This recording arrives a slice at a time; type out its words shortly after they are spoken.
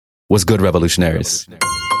What's good, revolutionaries?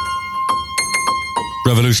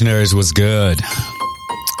 Revolutionaries, what's good?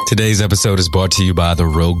 Today's episode is brought to you by the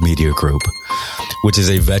Rogue Media Group, which is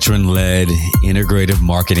a veteran-led integrative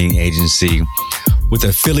marketing agency with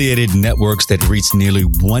affiliated networks that reach nearly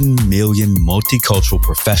 1 million multicultural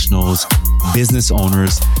professionals, business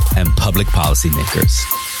owners, and public policymakers.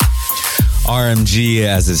 RMG,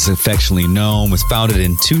 as it's affectionately known, was founded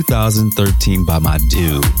in 2013 by my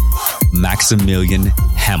dude, Maximilian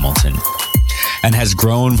Hamilton, and has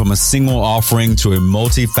grown from a single offering to a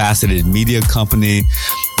multifaceted media company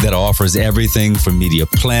that offers everything from media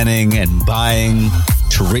planning and buying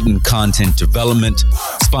to written content development,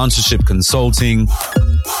 sponsorship consulting,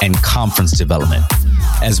 and conference development,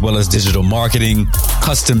 as well as digital marketing,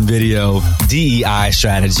 custom video, DEI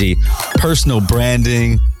strategy, personal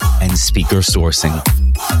branding, and speaker sourcing.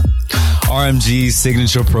 RMG's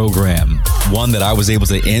signature program, one that I was able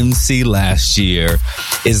to MC last year,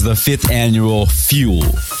 is the 5th annual Fuel,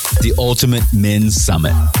 the Ultimate Men's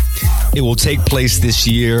Summit. It will take place this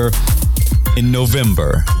year in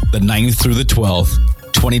November, the 9th through the 12th,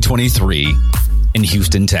 2023, in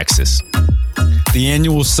Houston, Texas. The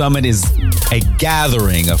annual summit is a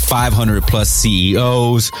gathering of 500 plus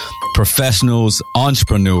CEOs, professionals,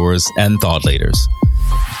 entrepreneurs, and thought leaders.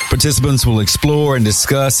 Participants will explore and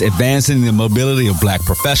discuss advancing the mobility of Black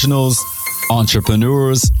professionals,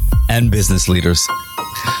 entrepreneurs, and business leaders.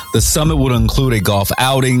 The summit will include a golf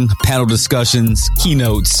outing, panel discussions,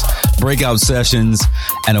 keynotes, breakout sessions,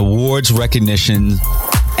 and awards recognition,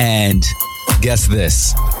 and guess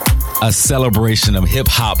this, a celebration of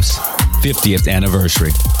hip-hop's 50th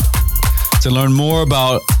anniversary. To learn more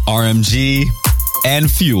about RMG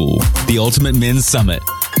and Fuel, the Ultimate Men's Summit,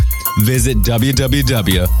 visit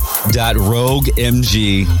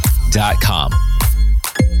www.roguemg.com.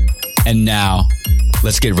 And now,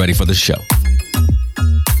 let's get ready for the show.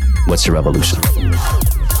 What's your revolution?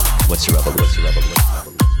 What's your revolution?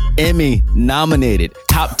 Emmy nominated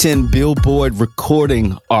top 10 Billboard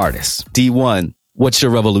recording artist. Dee-1, what's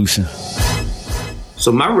your revolution?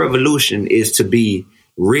 So my revolution is to be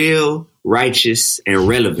real, righteous, and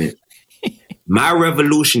relevant. My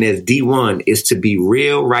revolution as Dee-1 is to be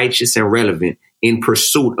real, righteous, and relevant in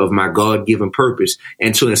pursuit of my God-given purpose,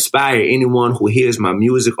 and to inspire anyone who hears my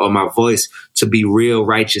music or my voice to be real,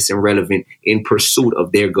 righteous, and relevant in pursuit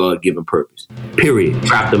of their God-given purpose. Period.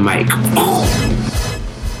 Drop the mic.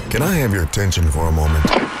 Can I have your attention for a moment?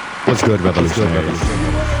 What's good, revolutionaries?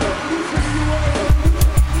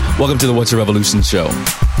 Welcome to the What's Your Revolution show,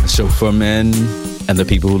 a show for men and the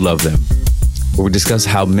people who love them, where we discuss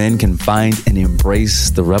how men can find and embrace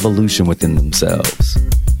the revolution within themselves,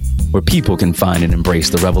 where people can find and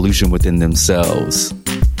embrace the revolution within themselves.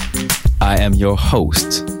 I am your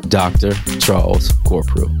host, Dr. Charles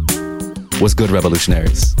Corprew. What's good,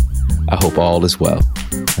 revolutionaries? I hope all is well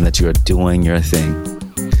and that you are doing your thing.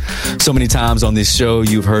 So many times on this show,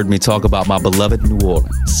 you've heard me talk about my beloved New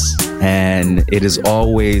Orleans. And it is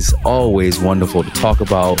always, always wonderful to talk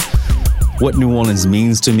about what New Orleans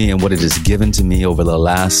means to me and what it has given to me over the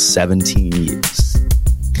last 17 years.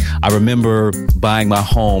 I remember buying my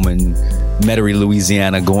home in Metairie,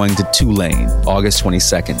 Louisiana, going to Tulane, August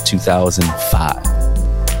 22nd,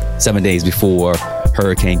 2005, 7 days before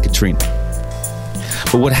Hurricane Katrina.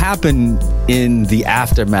 But what happened in the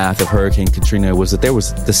aftermath of Hurricane Katrina was that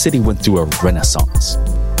the city went through a renaissance.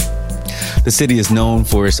 The city is known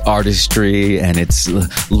for its artistry and its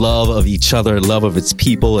love of each other, love of its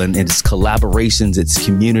people and its collaborations, its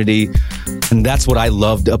community. And that's what I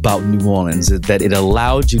loved about New Orleans, that it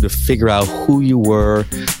allowed you to figure out who you were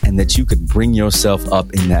and that you could bring yourself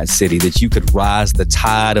up in that city, that you could rise the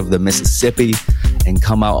tide of the Mississippi and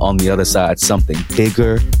come out on the other side something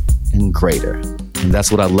bigger and greater. And that's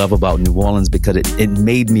what I love about New Orleans, because it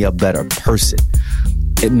made me a better person.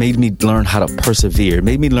 It made me learn how to persevere. It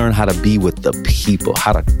made me learn how to be with the people,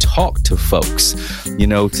 how to talk to folks,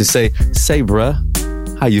 to say, bruh,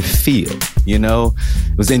 how you feel, It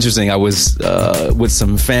was interesting. I was with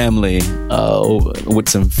some family, and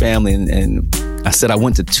I said I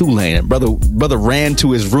went to Tulane, and brother ran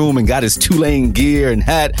to his room and got his Tulane gear and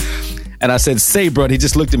hat. And I said, say, bro. He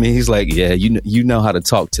just looked at me. He's like, yeah, you know how to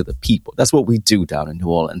talk to the people. That's what we do down in New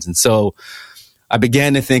Orleans. And so I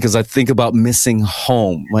began to think, as I think about missing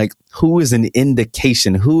home, like, who is an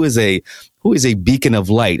indication? Who is a beacon of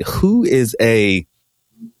light? Who is a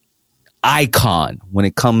icon when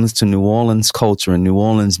it comes to New Orleans culture and New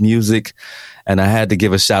Orleans music? And I had to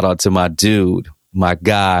give a shout out to my dude, my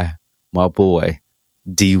guy, my boy,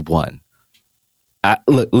 Dee-1.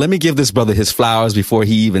 Look, let me give this brother his flowers before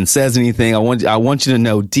he even says anything. I want you to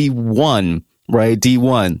know, Dee-1, right?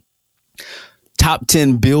 Dee-1 top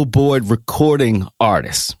 10 Billboard recording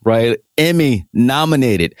artist, right? Emmy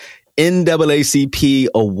nominated, NAACP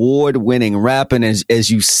award-winning rapping. As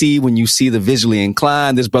you see, when you see the visually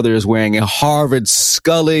inclined, this brother is wearing a Harvard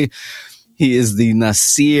Scully. He is the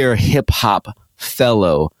Nasir Hip Hop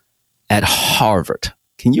Fellow at Harvard.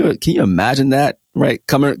 Can you imagine that, right?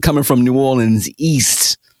 Coming from New Orleans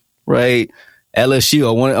East, right? LSU,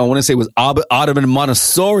 I want to say it was Audubon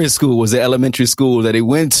Montessori School was the elementary school that he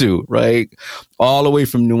went to, right? All the way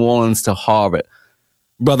from New Orleans to Harvard.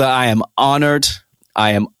 Brother, I am honored.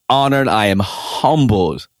 I am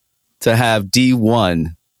humbled to have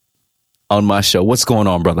Dee-1 on my show. What's going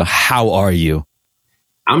on, brother? How are you?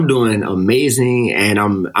 I'm doing amazing, and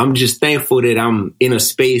I'm just thankful that I'm in a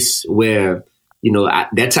space where,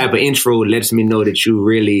 that type of intro lets me know that you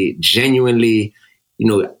really genuinely,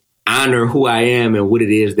 honor who I am and what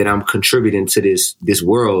it is that I'm contributing to this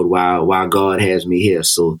world while God has me here.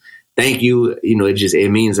 So thank you.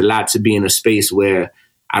 It means a lot to be in a space where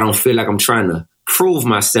I don't feel like I'm trying to prove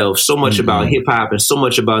myself. So much about hip hop and so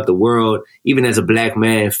much about the world, even as a Black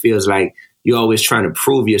man, feels like you're always trying to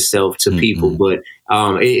prove yourself to people. But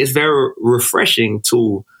it's very refreshing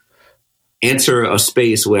to enter a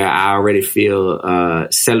space where I already feel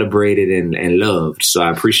celebrated and loved. So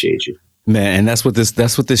I appreciate you. Man, and that's what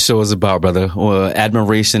this show is about, brother.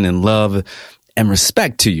 Admiration and love and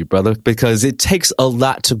respect to you, brother, because it takes a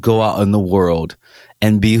lot to go out in the world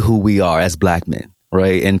and be who we are as Black men,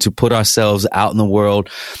 right? And to put ourselves out in the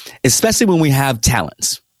world, especially when we have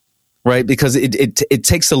talents, right? Because it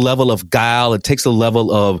takes a level of guile, it takes a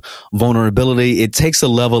level of vulnerability, it takes a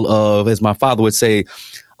level of, as my father would say,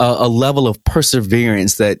 a level of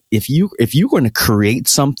perseverance that if you're going to create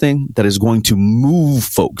something that is going to move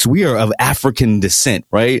folks, we are of African descent,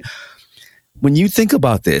 right? When you think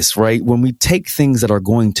about this, right, when we take things that are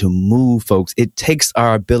going to move folks, it takes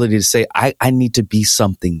our ability to say, I need to be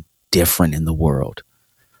something different in the world.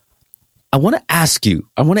 I want to ask you,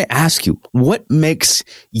 what makes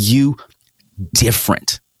you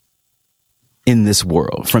different in this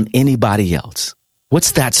world from anybody else?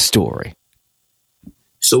 What's that story?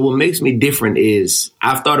 So what makes me different is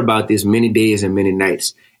I've thought about this many days and many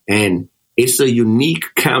nights, and it's a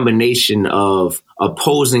unique combination of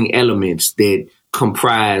opposing elements that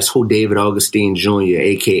comprise who David Augustin Jr.,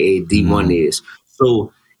 a.k.a. Dee-1 is.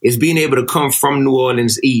 So it's being able to come from New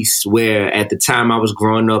Orleans East, where at the time I was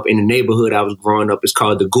growing up, in the neighborhood I was growing up, it's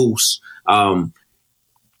called the Goose.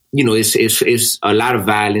 It's a lot of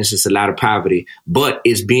violence, it's a lot of poverty, but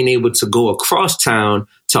it's being able to go across town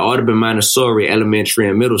to Audubon Montessori Elementary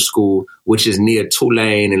and Middle School, which is near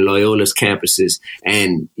Tulane and Loyola's campuses.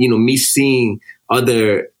 And, me seeing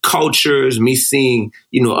other cultures, me seeing,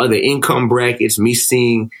 other income brackets, me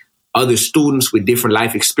seeing other students with different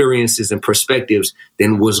life experiences and perspectives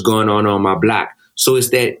than what's going on my block. So it's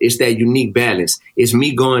that unique balance. It's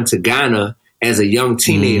me going to Ghana as a young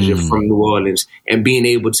teenager from New Orleans and being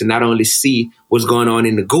able to not only see what's going on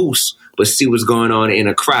in the Goose, but see what's going on in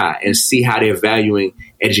Accra and see how they're valuing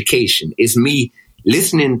education. It's me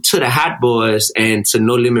listening to the Hot Boys and to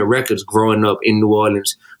No Limit Records growing up in New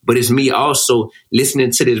Orleans, but it's me also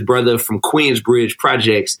listening to this brother from Queensbridge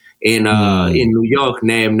Projects in New York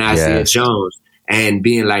named Nasir Jones and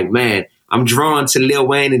being like, man, I'm drawn to Lil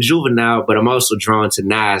Wayne and Juvenile, but I'm also drawn to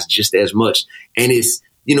Nas just as much. And it's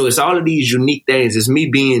all of these unique things. It's me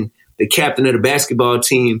being the captain of the basketball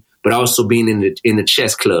team, but also being in the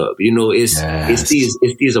chess club. It's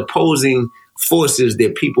these opposing forces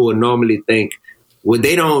that people would normally think, well,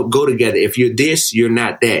 they don't go together. If you're this, you're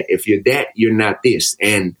not that. If you're that, you're not this.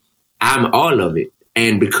 And I'm all of it.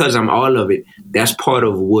 And because I'm all of it, that's part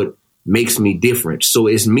of what makes me different. So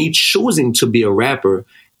it's me choosing to be a rapper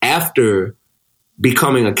after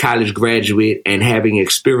becoming a college graduate and having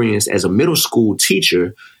experience as a middle school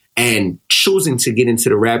teacher and choosing to get into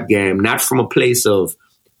the rap game, not from a place of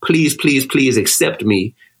please, please, please accept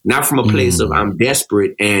me, not from a place of I'm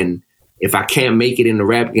desperate and if I can't make it in the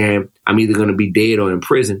rap game, I'm either going to be dead or in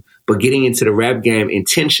prison, but getting into the rap game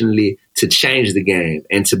intentionally to change the game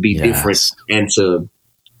and to be different and to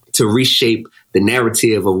reshape the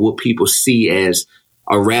narrative of what people see as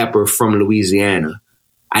a rapper from Louisiana.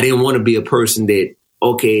 I didn't want to be a person that,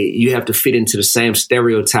 okay, you have to fit into the same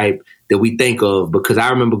stereotype that we think of, because I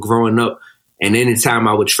remember growing up and anytime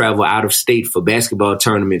I would travel out of state for basketball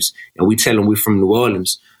tournaments and we tell them we're from New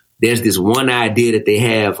Orleans, there's this one idea that they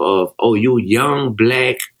have of, oh, you young,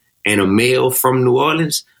 Black, and a male from New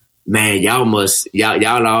Orleans? Man, y'all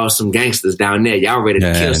are all some gangsters down there. Y'all ready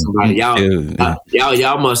to kill somebody.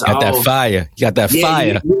 Y'all must got that fire. You got that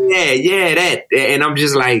fire. Yeah, that. And I'm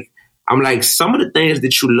like, some of the things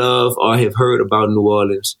that you love or have heard about New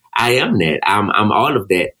Orleans, I am that. I'm all of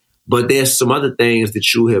that. But there's some other things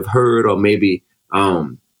that you have heard or maybe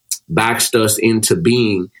boxed us into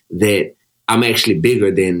being that I'm actually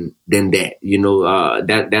bigger than that. You know,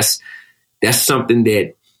 that's something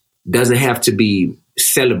that doesn't have to be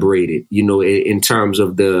celebrated, you know, in terms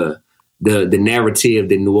of the narrative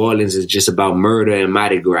that New Orleans is just about murder and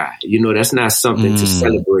Mardi Gras. You know, that's not something to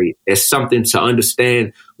celebrate. That's something to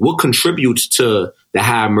understand what contributes to the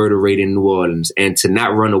high murder rate in New Orleans, and to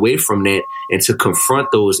not run away from that and to confront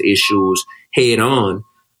those issues head on.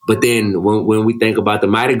 But then when we think about the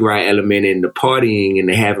Mardi Gras element and the partying and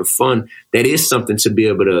the having fun, that is something to be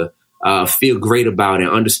able to feel great about and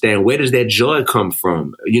understand, where does that joy come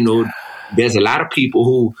from? You know, there's a lot of people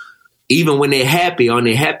who, even when they're happy, on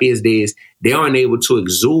their happiest days, they aren't able to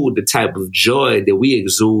exude the type of joy that we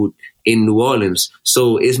exude in New Orleans.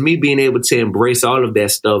 So it's me being able to embrace all of that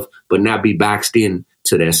stuff, but not be boxed in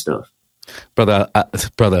to that stuff. Brother,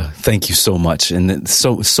 thank you so much. And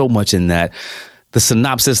so much in that. The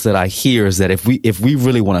synopsis that I hear is that if we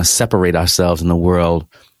really want to separate ourselves in the world,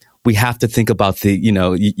 we have to think about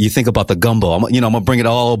you think about the gumbo. I'm going to bring it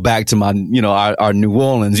all back to my, our New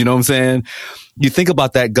Orleans, you know what I'm saying? You think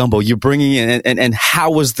about that gumbo, you're bringing in, and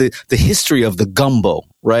how was the history of the gumbo,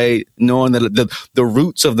 right? Knowing that the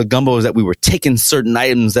roots of the gumbo is that we were taking certain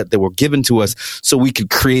items that they were given to us so we could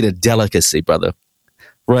create a delicacy, brother,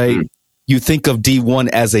 right? Mm. You think of Dee-1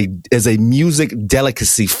 as a music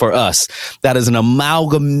delicacy for us. That is an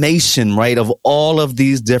amalgamation, right, of all of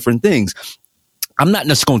these different things. I'm not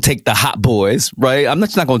just going to take the Hot Boys, right? I'm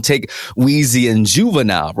not going to take Wheezy and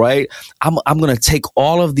Juvenile, right? I'm going to take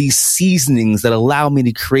all of these seasonings that allow me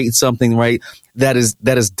to create something, right, that is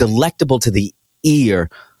delectable to the ear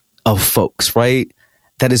of folks, right?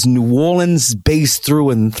 That is New Orleans based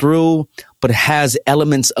through and through, but has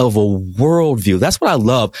elements of a worldview. That's what I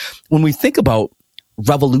love when we think about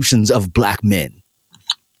revolutions of Black men,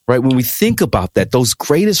 right? When we think about that, those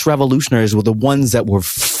greatest revolutionaries were the ones that were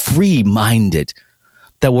free-minded,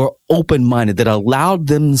 that were open-minded, that allowed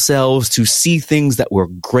themselves to see things that were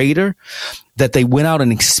greater, that they went out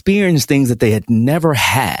and experienced things that they had never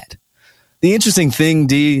had. The interesting thing,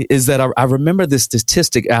 D, is that I remember this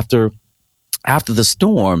statistic after the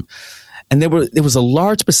storm, and there was a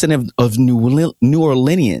large percent of New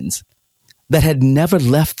Orleanians that had never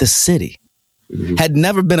left the city, had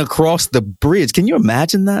never been across the bridge. Can you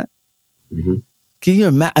imagine that? Mm-hmm. Can you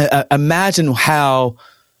imagine how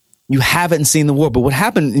you haven't seen the world? But what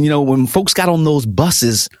happened, when folks got on those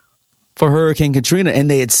buses for Hurricane Katrina and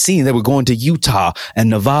they were going to Utah and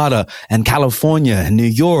Nevada and California and New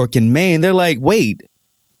York and Maine, they're like, wait,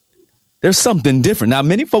 there's something different. Now,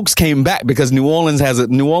 many folks came back because New Orleans has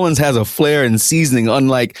a flair and seasoning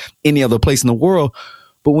unlike any other place in the world.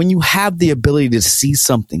 But when you have the ability to see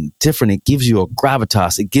something different, it gives you a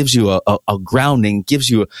gravitas. It gives you a grounding. It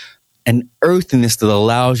gives you an earthiness that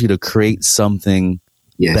allows you to create something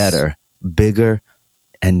better, bigger,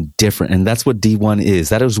 and different. And that's what Dee-1 is.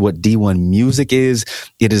 That is what Dee-1 music is.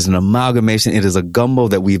 It is an amalgamation. It is a gumbo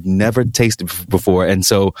that we've never tasted before. And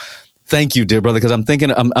so, thank you, dear brother, because I'm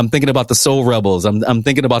thinking about the Soul Rebels. I'm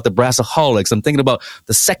thinking about the Brassaholics. I'm thinking about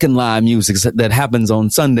the second line music that happens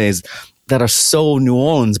on Sundays that are so New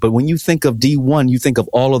Orleans. But when you think of Dee-1, you think of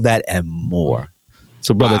all of that and more.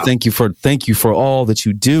 So, brother, wow. Thank you for all that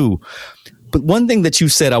you do. But one thing that you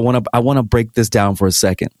said, I want to break this down for a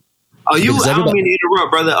second. I don't mean to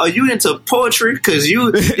interrupt, brother. Are you into poetry? Because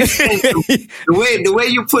the way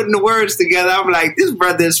you putting the words together, I'm like, this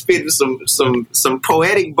brother is spitting some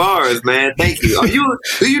poetic bars, man. Thank you.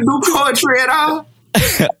 Do you do poetry at all?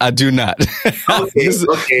 I do not. Okay.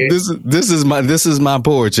 This is my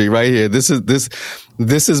poetry right here. This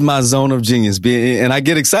is my zone of genius. And I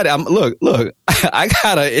get excited. Look, I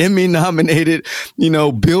got an Emmy nominated,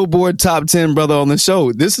 Billboard top 10 brother on the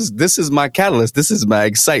show. This is my catalyst. This is my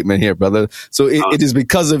excitement here, brother. So it is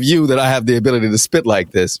because of you that I have the ability to spit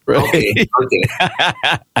like this, right? Okay.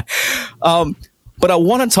 But I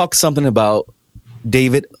want to talk something about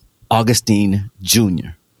David Augustin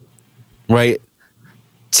Jr., right?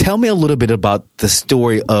 Tell me a little bit about the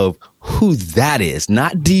story of who that is,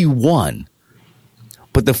 not Dee-1,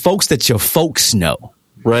 but the folks that your folks know,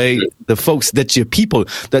 right? The folks that your people,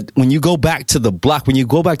 that when you go back to the block, when you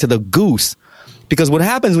go back to the goose, because what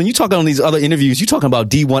happens when you talk on these other interviews, you're talking about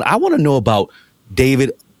Dee-1. I want to know about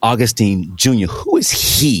David Augustin Jr. Who is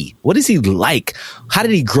he? What is he like? How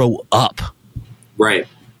did he grow up? Right.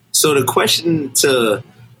 So the question to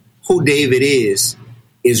who David is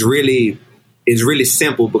really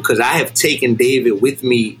simple, because I have taken David with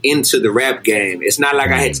me into the rap game. It's not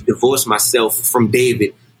like I had to divorce myself from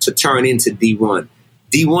David to turn into Dee-1.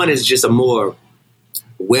 Dee-1 is just a more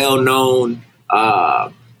well-known,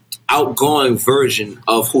 outgoing version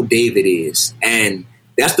of who David is. And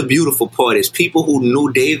that's the beautiful part, is people who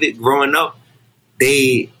knew David growing up,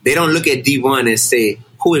 they don't look at Dee-1 and say,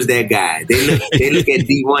 who is that guy? They look at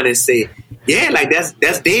Dee-1 and say, yeah, like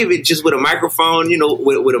that's David, just with a microphone,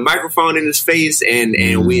 with a microphone in his face, and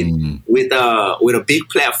with a big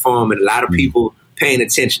platform and a lot of people paying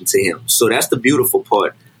attention to him. So that's the beautiful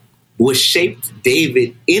part. What shaped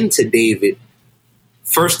David into David,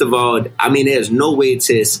 first of all, I mean, there's no way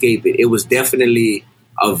to escape it. It was definitely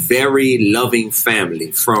a very loving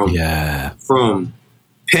family, from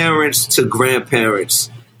parents to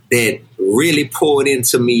grandparents, that really poured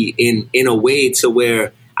into me in a way to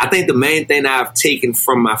where I think the main thing I've taken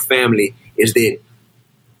from my family is that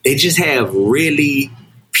they just have really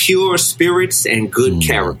pure spirits and good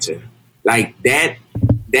character. Like that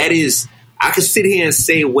is, I could sit here and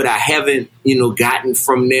say what I haven't, gotten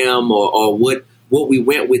from them, or what we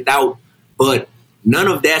went without, but none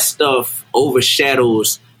of that stuff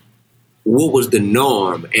overshadows what was the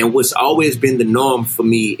norm. And what's always been the norm for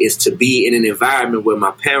me is to be in an environment where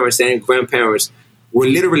my parents and grandparents were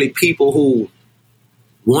literally people who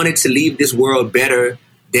wanted to leave this world better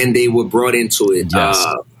than they were brought into it. Yes.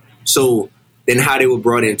 Than how they were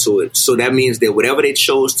brought into it. So that means that whatever they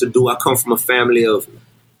chose to do, I come from a family of,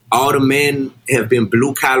 all the men have been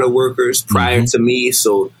blue collar workers prior to me.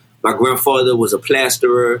 So my grandfather was a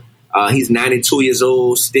plasterer. He's 92 years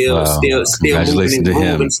old, still moving and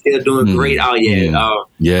grooving, still doing great. Oh yeah. My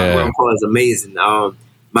grandpa is amazing.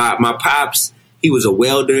 My pops, he was a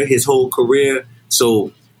welder his whole career.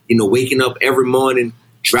 So, waking up every morning,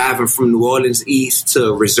 driving from New Orleans East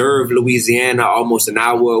to Reserve, Louisiana, almost an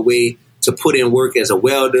hour away, to put in work as a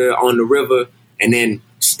welder on the river, and then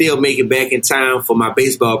still make it back in time for my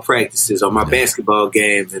baseball practices or my basketball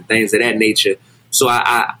games and things of that nature. So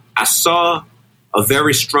I saw a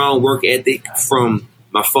very strong work ethic from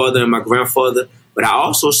my father and my grandfather, but I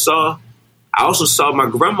also saw my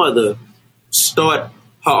grandmother start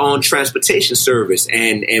her own transportation service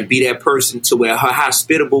and be that person to where her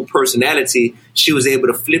hospitable personality, she was able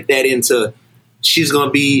to flip that into, she's going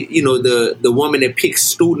to be, the woman that picks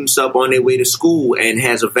students up on their way to school and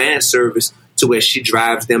has a van service to where she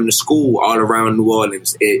drives them to school all around New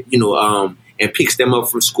Orleans, and picks them up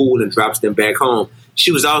from school and drops them back home.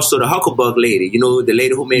 She was also the Hucklebuck lady, the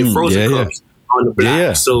lady who made frozen cups on the block.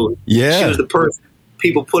 Yeah. So she was the person,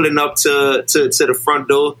 people pulling up to the front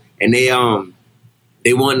door, and they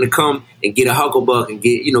wanted to come and get a Hucklebuck and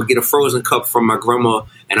get a frozen cup from my grandma,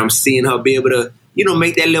 and I'm seeing her be able to,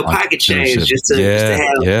 make that little pocket change just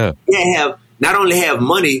to have not only have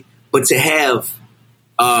money, but to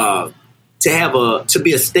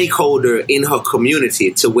be a stakeholder in her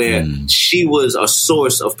community, to where she was a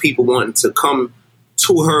source of people wanting to come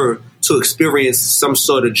to her to experience some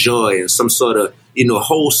sort of joy and some sort of,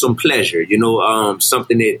 wholesome pleasure,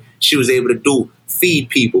 something that she was able to do, feed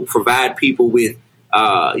people, provide people with,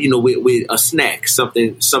 with a snack,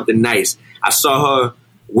 something nice. I saw her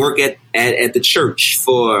work at the church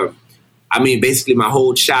for, basically my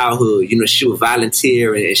whole childhood. She would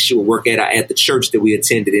volunteer and she would work at the church that we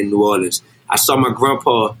attended in New Orleans. I saw my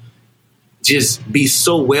grandpa just be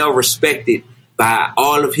so well respected by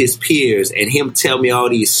all of his peers, and him tell me all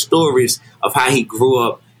these stories of how he grew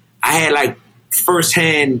up. I had like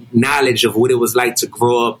firsthand knowledge of what it was like to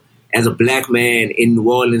grow up as a black man in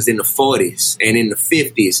New Orleans in the 40s and in the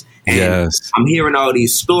 50s. And I'm hearing all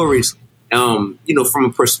these stories, from a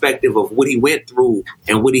perspective of what he went through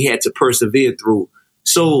and what he had to persevere through.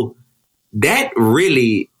 So that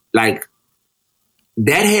really, that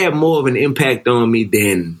had more of an impact on me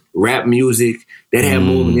than rap music. That had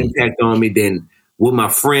more of an impact on me than what my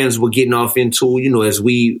friends were getting off into, as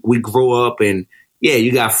we grow up. And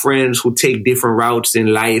you got friends who take different routes in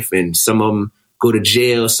life, and some of them go to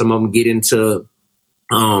jail. Some of them get into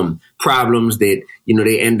problems that,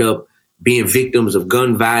 they end up being victims of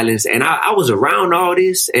gun violence. And I was around all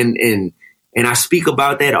this, and I speak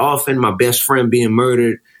about that often. My best friend being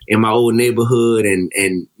murdered in my old neighborhood,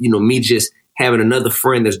 and me just having another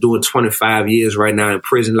friend that's doing 25 years right now in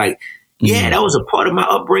prison. That was a part of my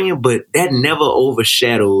upbringing, but that never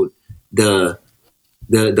overshadowed the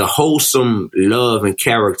wholesome love and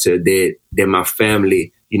character that my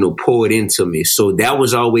family, poured into me. So that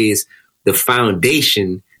was always the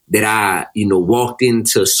foundation that I, walked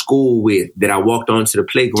into school with, that I walked onto the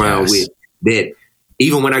playground with, that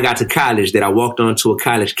even when I got to college, that I walked onto a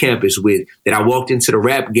college campus with, that I walked into the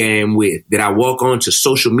rap game with, that I walk onto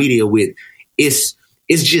social media with. It's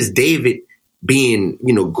just David being,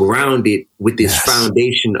 grounded with this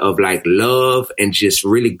foundation of love and just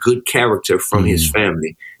really good character from his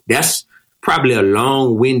family. That's probably a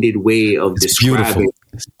long-winded way of describing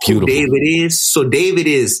who David is. So David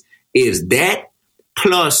is that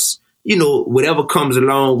plus, whatever comes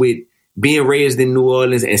along with being raised in New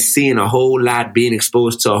Orleans and seeing a whole lot, being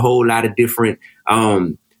exposed to a whole lot of different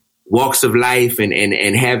walks of life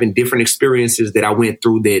and having different experiences that I went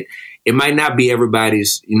through that it might not be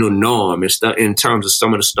everybody's, norm and stuff in terms of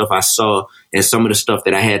some of the stuff I saw and some of the stuff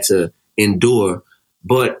that I had to endure.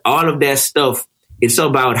 But all of that stuff, it's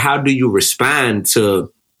about how do you respond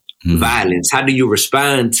to violence? How do you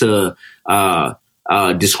respond to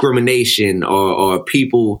discrimination or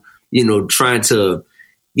people, trying to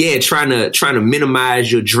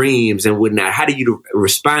minimize your dreams and whatnot? How do you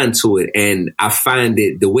respond to it? And I find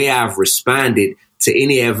that the way I've responded to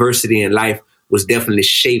any adversity in life was definitely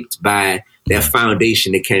shaped by that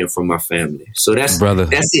foundation that came from my family. So that's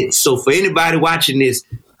it. So for anybody watching this,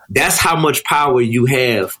 that's how much power you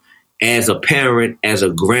have as a parent, as a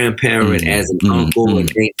grandparent, as an uncle, an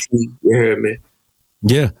auntie. You heard me?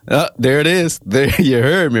 Yeah. There it is. There, you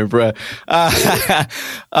heard me, bro.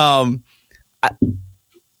 I'm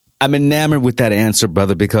enamored with that answer,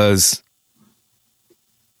 brother, because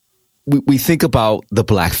we think about the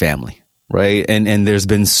Black family, right? And there's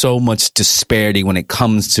been so much disparity when it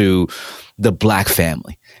comes to the Black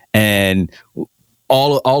family. And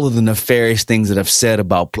all of the nefarious things that I've said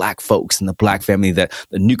about Black folks and the Black family, that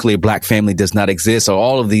the nuclear Black family does not exist, or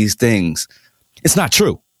all of these things, it's not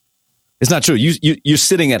true. It's not true. You're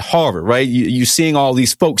sitting at Harvard, right? You're seeing all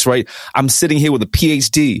these folks, right? I'm sitting here with a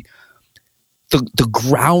PhD. The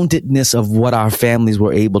groundedness of what our families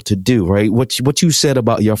were able to do, right? What you said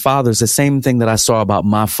about your father is the same thing that I saw about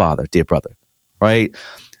my father, dear brother, right?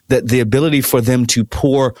 That the ability for them to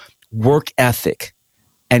pour work ethic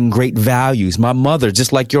and great values. My mother,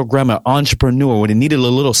 just like your grandma, entrepreneur, when it needed a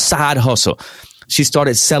little side hustle, she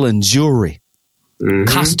started selling jewelry.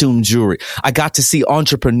 Costume jewelry. I got to see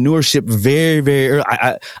entrepreneurship very, very early.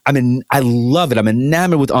 I love it. I'm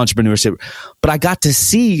enamored with entrepreneurship. But I got to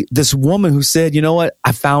see this woman who said, you know what?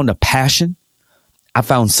 I found a passion. I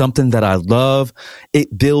found something that I love.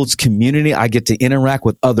 It builds community. I get to interact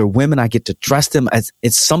with other women. I get to trust them.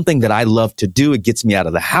 It's something that I love to do. It gets me out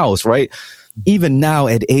of the house, right? Even now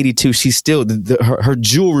at 82, she's still, her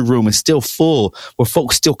jewelry room is still full where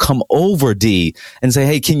folks still come over, D, and say,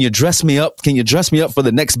 hey, can you dress me up? Can you dress me up for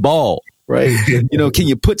the next ball? Right? Can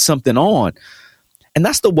you put something on? And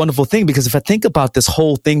that's the wonderful thing, because if I think about this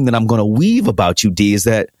whole thing that I'm going to weave about you, D, is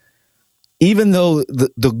that even though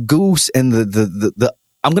the goose and the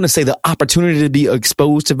I'm going to say the opportunity to be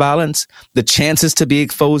exposed to violence, the chances to be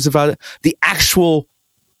exposed to violence, the actual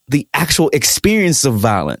experience of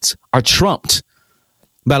violence are trumped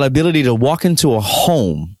by the ability to walk into a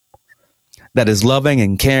home that is loving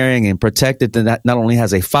and caring and protected, that not only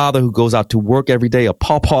has a father who goes out to work every day, a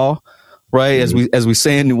pawpaw, right? As we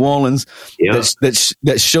say in New Orleans,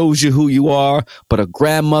 that shows you who you are, but a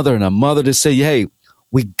grandmother and a mother to say, hey,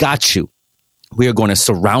 we got you. We are going to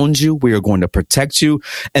surround you. We are going to protect you.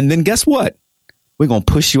 And then guess what? We're going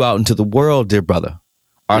to push you out into the world, dear brother,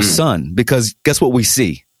 our son, because guess what we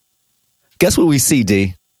see? Guess what we see,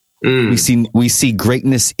 D? We see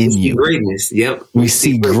greatness in you. Greatness, yep. We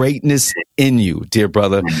see greatness in you, dear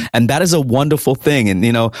brother. And that is a wonderful thing.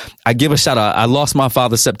 And, I give a shout out. I lost my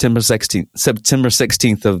father September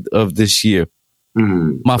 16th of this year.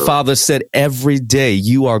 My father said every day,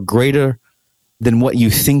 you are greater than what you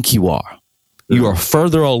think you are. You are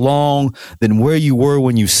further along than where you were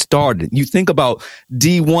when you started. You think about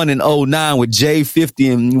Dee-1 in 2009 with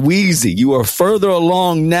J50 and Wheezy. You are further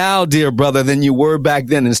along now, dear brother, than you were back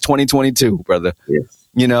then. It's 2022, brother. Yes.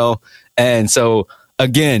 And so,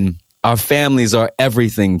 again, our families are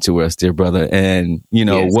everything to us, dear brother. And,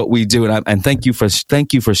 what we do. And thank you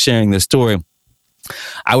for sharing this story.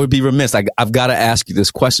 I would be remiss. I've got to ask you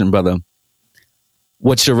this question, brother.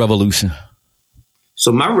 What's your revolution?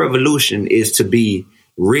 So my revolution is to be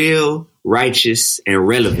real, righteous, and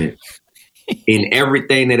relevant in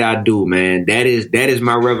everything that I do, man. That is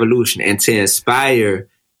my revolution. And to inspire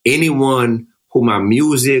anyone who my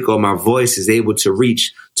music or my voice is able to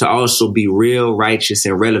reach to also be real, righteous,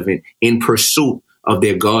 and relevant in pursuit of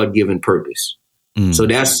their God-given purpose. So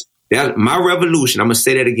that's my revolution. I'm going to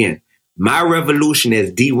say that again. My revolution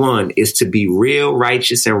as Dee-1 is to be real,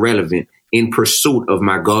 righteous, and relevant in pursuit of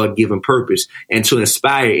my God-given purpose, and to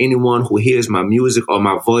inspire anyone who hears my music or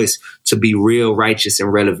my voice to be real, righteous,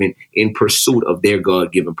 and relevant in pursuit of their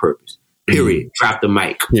God-given purpose. Period. Drop the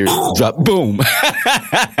mic. Period. Drop. Boom.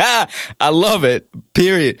 I love it.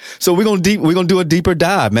 Period. So we're gonna do a deeper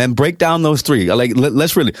dive, man. Break down those three.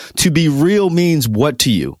 Let's really. To be real means what to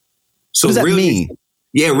you? So what does that real mean?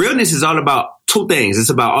 realness is all about two things. It's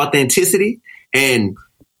about authenticity, and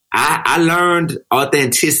I learned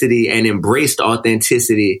authenticity and embraced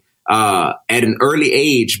authenticity at an early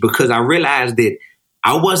age because I realized that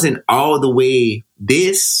I wasn't all the way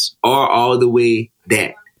this or all the way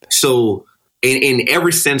that. So in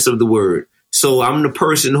every sense of the word. So I'm the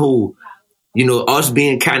person who, us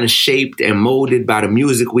being kind of shaped and molded by the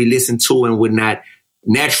music we listen to and whatnot,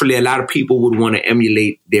 naturally a lot of people would want to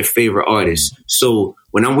emulate their favorite artists. So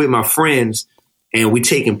when I'm with my friends and we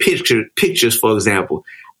taking pictures, for example,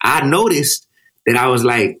 I noticed that I was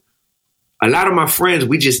like, a lot of my friends,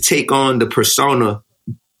 we just take on the persona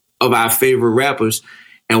of our favorite rappers.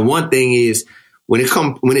 And one thing is, when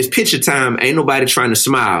it's picture time, ain't nobody trying to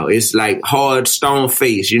smile. It's like hard, stone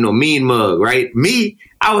face, mean mug, right? Me,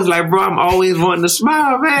 I was like, bro, I'm always wanting to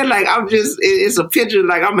smile, man. Like it's a picture.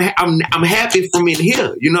 Like I'm happy from in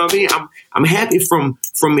here. You know what I mean? I'm happy from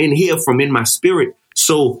in here, from in my spirit.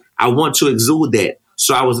 So I want to exude that.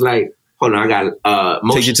 So I was like, hold on, I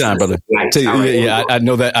got take your time, brother. I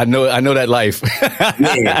know that. I know that life.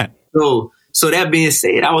 Yeah. So that being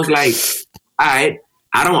said, I was like, all right,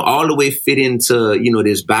 I don't all the way fit into,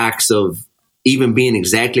 this box of even being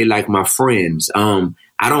exactly like my friends. I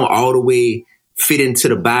don't all the way fit into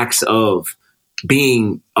the box of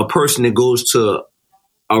being a person that goes to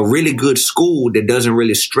a really good school that doesn't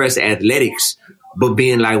really stress athletics, but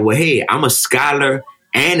being like, well, hey, I'm a scholar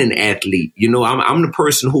and an athlete. I'm the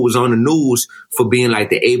person who was on the news for being like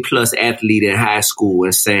the A+ athlete in high school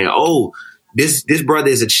and saying, oh, this brother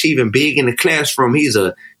is achieving big in the classroom. He's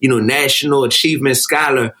a, national achievement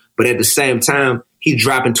scholar. But at the same time, he's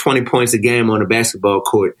dropping 20 points a game on the basketball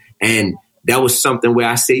court. And that was something where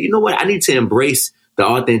I said, you know what? I need to embrace the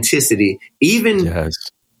authenticity, even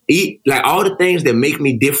like all the things that make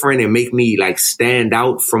me different and make me like stand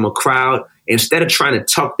out from a crowd. Instead of trying to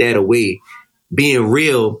tuck that away, being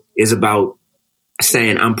real is about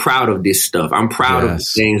saying, I'm proud of this stuff. I'm proud of the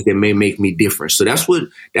things that may make me different. So that's what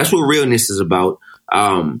realness is about.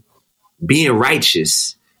 Being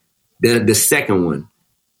righteous, the second one.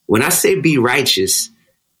 When I say be righteous,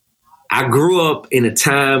 I grew up in a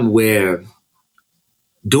time where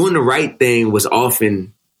doing the right thing was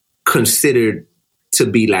often considered to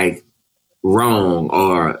be like wrong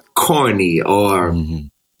or corny or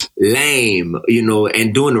lame,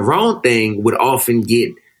 and doing the wrong thing would often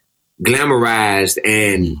get glamorized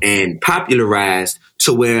and popularized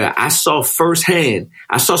to where I saw firsthand,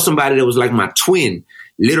 I saw somebody that was like my twin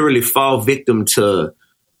literally fall victim to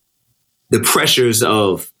the pressures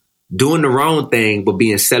of doing the wrong thing, but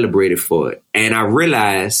being celebrated for it. And I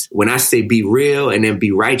realized when I say be real and then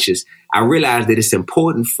be righteous, I realized that it's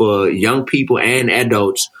important for young people and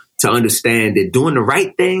adults to understand that doing the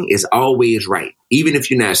right thing is always right. Even if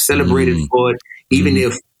you're not celebrated for it, even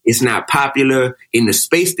if it's not popular in the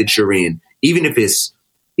space that you're in, even if it's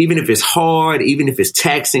hard, even if it's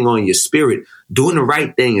taxing on your spirit, doing the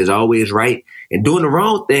right thing is always right. And doing the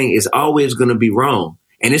wrong thing is always going to be wrong.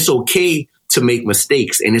 And it's okay to make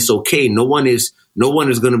mistakes, and it's okay. No one is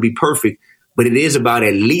going to be perfect, but it is about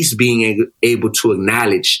at least being able to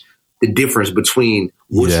acknowledge the difference between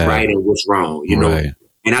what's right and what's wrong, you know? Right.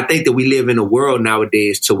 And I think that we live in a world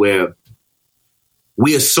nowadays to where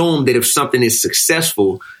we assume that if something is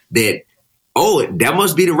successful, that, oh, that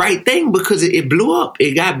must be the right thing because it blew up.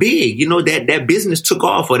 It got big. That business took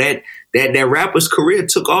off, or that rapper's career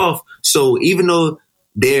took off. So even though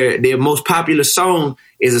their most popular song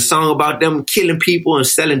is a song about them killing people and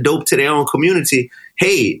selling dope to their own community,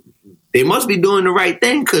 hey, they must be doing the right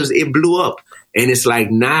thing because it blew up. And it's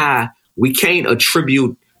like, nah, we can't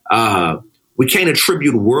attribute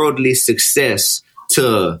worldly success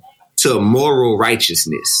to moral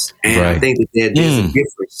righteousness. And I think that there's a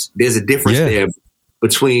difference. There's a difference there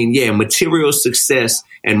between, material success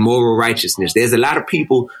and moral righteousness. There's a lot of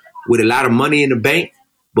people with a lot of money in the bank,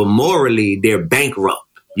 but morally they're bankrupt.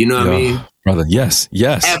 You know what I mean? Brother, yes,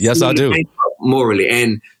 I do. Morally.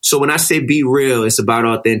 And so when I say be real, it's about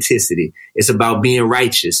authenticity. It's about being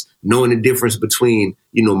righteous, knowing the difference between,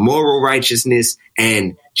 moral righteousness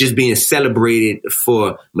and just being celebrated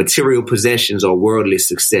for material possessions or worldly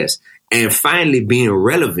success. And finally, being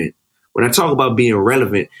relevant. When I talk about being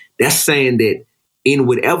relevant, that's saying that in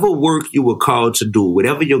whatever work you were called to do,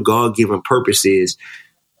 whatever your God-given purpose is,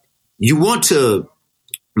 you want to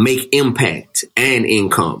make impact and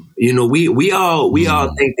income. We all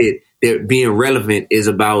think that being relevant is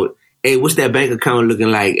about, hey, what's that bank account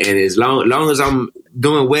looking like? And as long as I'm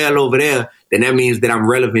doing well over there, then that means that I'm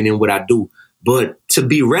relevant in what I do. But to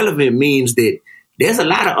be relevant means that there's a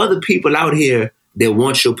lot of other people out here that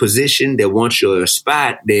want your position, that want your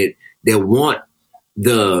spot, that want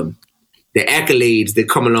the the accolades that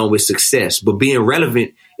come along with success. But being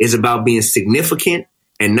relevant is about being significant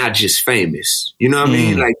and not just famous. You know what I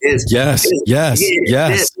mean? Like yes.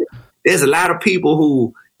 There's a lot of people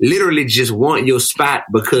who literally just want your spot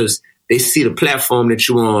because they see the platform that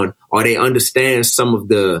you're on, or they understand some of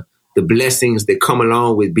the blessings that come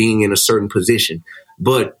along with being in a certain position.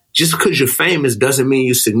 But just because you're famous doesn't mean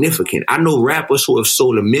you're significant. I know rappers who have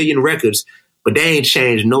sold 1 million records, but they ain't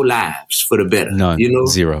changed no lives for the better. None. You know?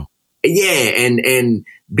 Zero. Yeah, and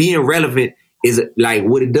being relevant is like,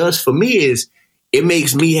 what it does for me is it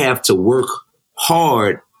makes me have to work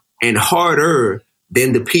hard and harder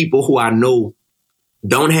than the people who I know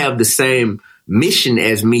don't have the same mission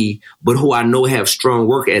as me, but who I know have strong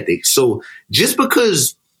work ethics. So just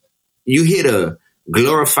because you here to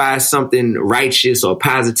glorify something righteous or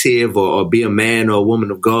positive or be a man or a woman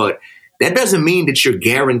of God, that doesn't mean that you're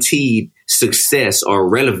guaranteed success or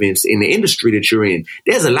relevance in the industry that you're in.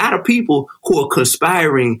 There's a lot of people who are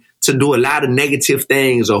conspiring to do a lot of negative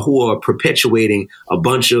things, or who are perpetuating a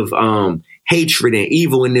bunch of hatred and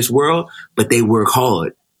evil in this world, but they work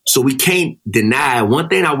hard. So we can't deny. One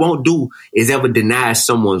thing I won't do is ever deny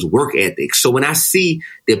someone's work ethic. So when I see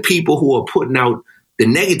the people who are putting out the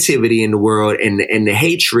negativity in the world and the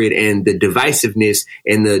hatred and the divisiveness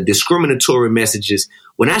and the discriminatory messages,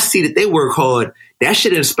 when I see that they work hard, that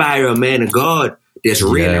should inspire a man of God that's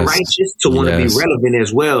real and righteous to want to be relevant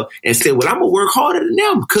as well, and say, well, I'm gonna work harder than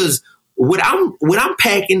them, because what I'm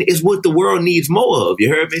packing is what the world needs more of. You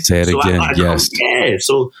heard me? Say it again. Yes.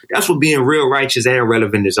 So that's what being real, righteous, and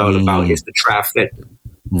relevant is all about. It's the trifecta.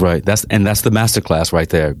 Right. That's the masterclass right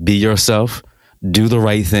there. Be yourself, do the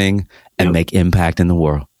right thing, and make impact in the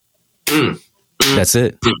world. That's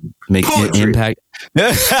it. Make an impact.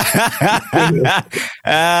 That's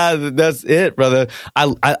it, brother.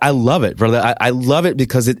 I love it, brother. I love it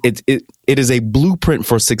because it is a blueprint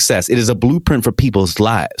for success. It is a blueprint for people's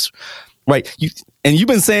lives, right? You've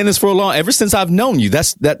been saying this for a long, ever since I've known you.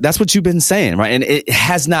 That's what you've been saying, right? And it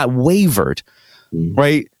has not wavered,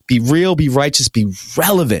 right? Be real, be righteous, be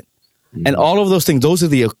relevant. And all of those things, those are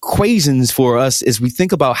the equations for us as we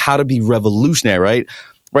think about how to be revolutionary, right?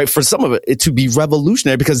 Right. For some of it to be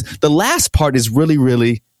revolutionary, because the last part is really,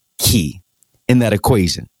 really key in that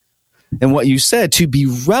equation. And what you said, to be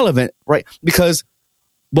relevant, right? Because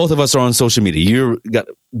both of us are on social media. You've got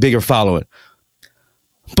a bigger following.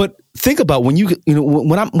 But think about when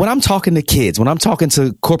when I'm talking to kids, when I'm talking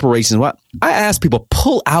to corporations, I ask people,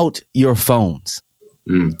 pull out your phones.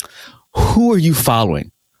 Who are you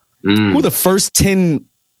following? Who are the first 10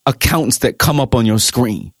 accounts that come up on your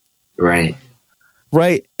screen? Right.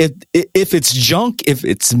 Right. If it's junk, if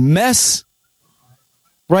it's mess,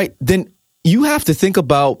 right, then you have to think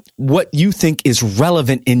about what you think is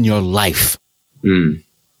relevant in your life. You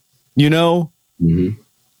know,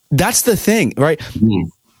 that's the thing, right?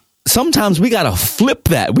 Sometimes we got to flip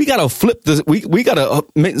that. We got to flip this. We got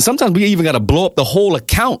to, sometimes we even got to blow up the whole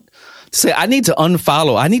account. Say, I need to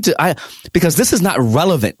unfollow. Because this is not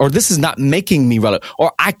relevant, or this is not making me relevant,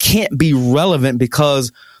 or I can't be relevant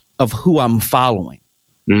because of who I'm following.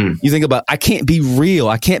 You think about, I can't be real,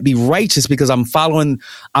 I can't be righteous because I'm following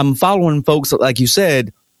folks, like you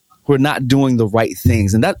said, who are not doing the right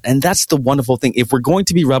things. And that's the wonderful thing. If we're going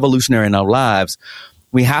to be revolutionary in our lives,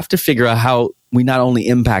 we have to figure out how we not only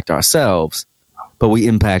impact ourselves, but we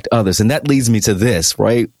impact others. And that leads me to this,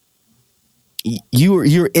 right?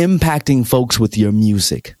 You're impacting folks with your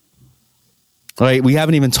music. Right? We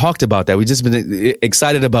haven't even talked about that. We've just been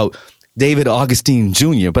excited about David Augustin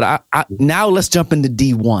Jr. But now let's jump into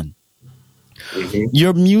Dee-1.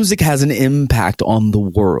 Your music has an impact on the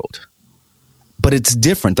world, but it's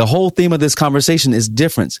different. The whole theme of this conversation is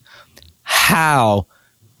different. How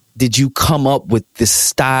did you come up with this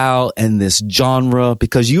style and this genre?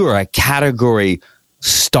 Because you are a category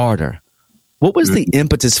starter. What was the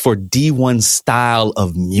impetus for Dee-1's style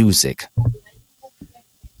of music?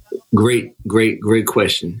 Great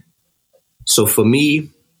question. So for me,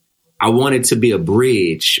 I wanted to be a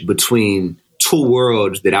bridge between two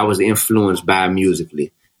worlds that I was influenced by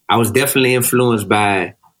musically. I was definitely influenced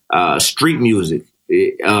by street music,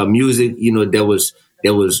 music, that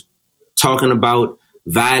was talking about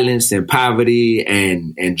violence and poverty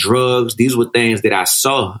and drugs. These were things that I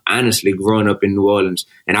saw, honestly, growing up in New Orleans,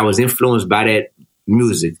 and I was influenced by that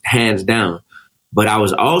music, hands down. But I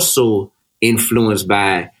was also influenced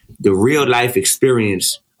by the real life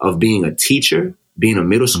experience of being a teacher, being a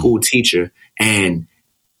middle school teacher, and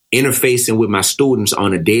interfacing with my students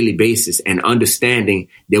on a daily basis and understanding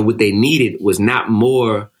that what they needed was not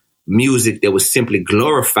more music that was simply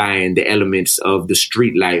glorifying the elements of the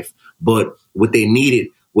street life, but what they needed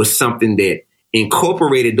was something that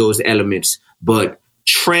incorporated those elements, but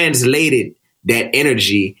translated that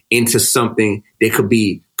energy into something that could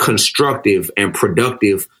be constructive and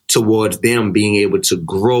productive towards them being able to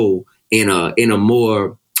grow in a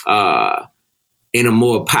more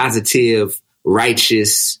positive,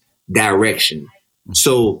 righteous direction.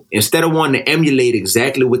 So instead of wanting to emulate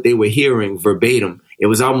exactly what they were hearing verbatim, it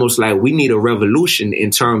was almost like we need a revolution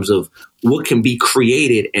in terms of what can be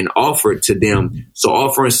created and offered to them. So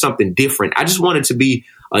offering something different. I just want it to be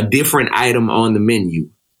a different item on the menu.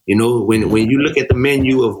 You know, when you look at the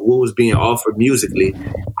menu of what was being offered musically,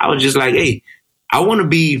 I was just like, hey, I want to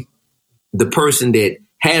be the person that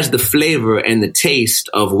has the flavor and the taste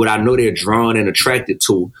of what I know they're drawn and attracted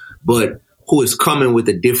to, but who is coming with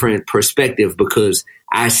a different perspective because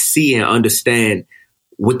I see and understand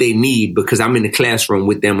what they need because I'm in the classroom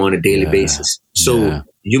with them on a daily basis. So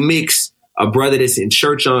you mix a brother that's in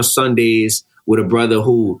church on Sundays with a brother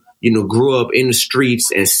who, you know, grew up in the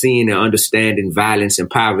streets and seeing and understanding violence and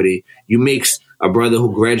poverty. You mix a brother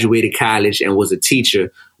who graduated college and was a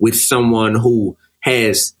teacher with someone who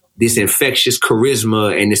has this infectious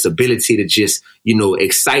charisma and this ability to just, you know,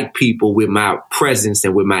 excite people with my presence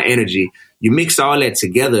and with my energy. You mix all that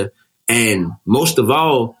together, and most of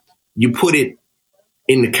all, you put it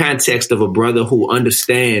in the context of a brother who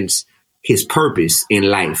understands his purpose in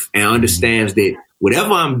life and understands that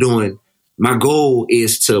whatever I'm doing, my goal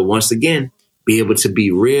is to, once again, be able to be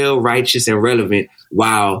real, righteous, and relevant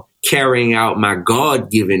while carrying out my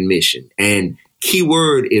God-given mission. And key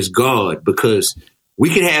word is God, because we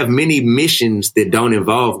could have many missions that don't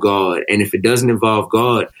involve God. And if it doesn't involve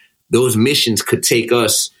God, those missions could take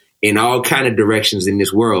us in all kind of directions in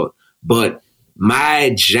this world. But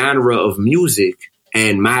my genre of music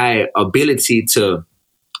and my ability to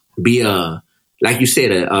be like you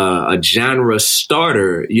said, a genre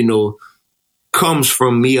starter, you know, comes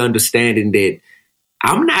from me understanding that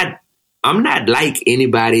I'm not like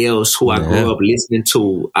anybody else who I grew up listening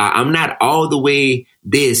to. I'm not all the way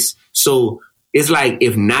this. So it's like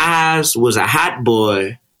if Nas was a hot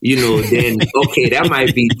boy, you know, then okay, that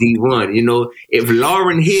might be Dee-1. You know, if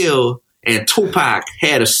Lauryn Hill and Tupac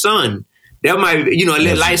had a son, that might be, you know, a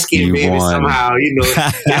little light skinned baby somehow, you know,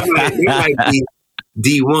 that might be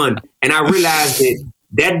Dee-1. And I realized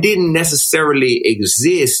that didn't necessarily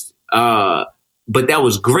exist, but that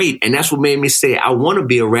was great. And that's what made me say I want to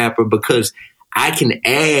be a rapper, because I can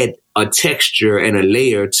add a texture and a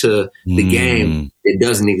layer to the game that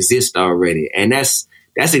doesn't exist already. And that's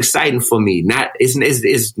exciting for me.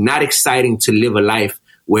 It's not exciting to live a life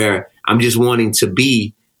where I'm just wanting to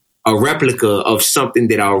be a replica of something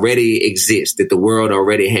that already exists, that the world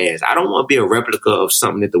already has. I don't want to be a replica of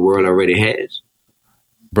something that the world already has.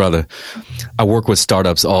 Brother, I work with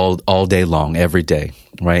startups all day long, every day,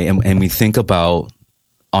 right? And we think about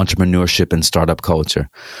entrepreneurship and startup culture.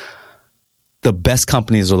 The best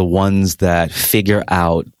companies are the ones that figure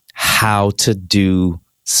out how to do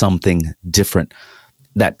something different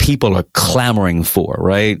that people are clamoring for,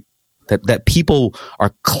 right? That people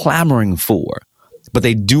are clamoring for, but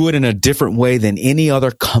they do it in a different way than any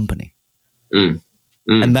other company. And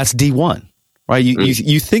that's Dee-1, right?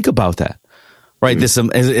 You think about that, right? This,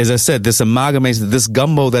 as I said, this amalgamation, this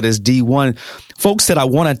gumbo that is Dee-1. Folks said, I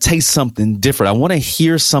want to taste something different. I want to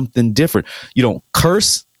hear something different. You don't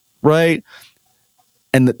curse, right?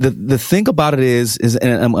 And the thing about it is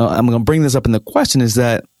and I'm going to bring this up in the question, is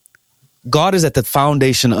that God is at the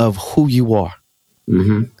foundation of who you are.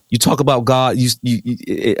 You talk about God.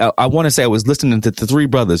 I want to say I was listening to the three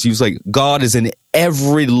brothers. You was like, God is in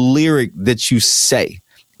every lyric that you say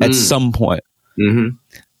at some point.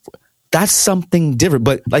 That's something different.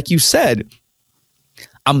 But like you said,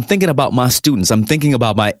 I'm thinking about my students. I'm thinking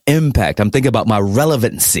about my impact. I'm thinking about my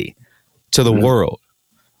relevancy to the world.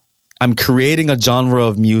 I'm creating a genre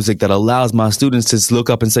of music that allows my students to look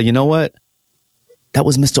up and say, you know what? That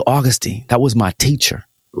was Mr. Augustin. That was my teacher.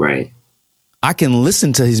 Right. I can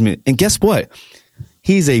listen to his music. And guess what?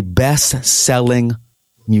 He's a best-selling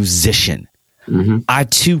musician. I,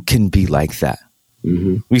 too, can be like that.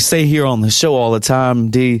 We say here on the show all the time,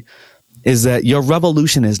 D, is that your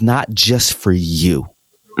revolution is not just for you.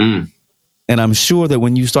 And I'm sure that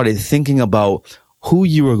when you started thinking about who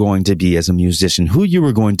you were going to be as a musician, who you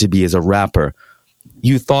were going to be as a rapper,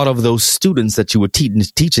 you thought of those students that you were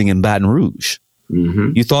teaching in Baton Rouge.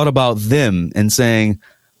 You thought about them and saying,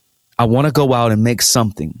 I want to go out and make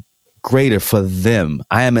something greater for them.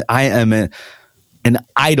 I am an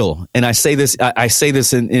idol. And I say this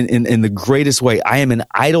in the greatest way. I am an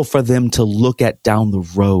idol for them to look at down the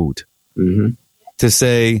road. To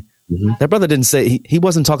say, That brother didn't say, he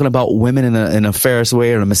wasn't talking about women in a Ferris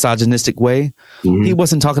way or a misogynistic way. He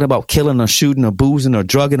wasn't talking about killing or shooting or boozing or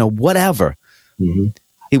drugging or whatever.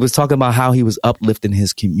 He was talking about how he was uplifting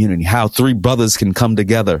his community, how three brothers can come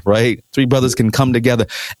together, right? Three brothers can come together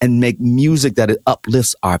and make music that it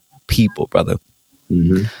uplifts our people, brother.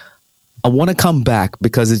 I want to come back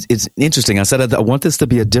because it's interesting. I said I want this to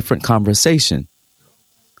be a different conversation.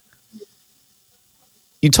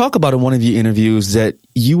 You talk about in one of your interviews that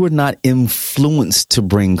you were not influenced to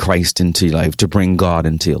bring Christ into your life, to bring God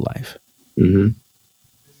into your life.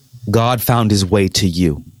 God found his way to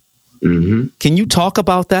you. Can you talk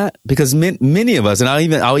about that? Because many of us, and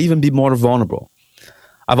I'll even be more vulnerable.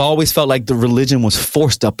 I've always felt like the religion was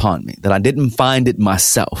forced upon me, that I didn't find it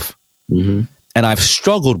myself. And I've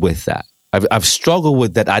struggled with that. I've struggled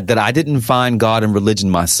with that I didn't find God in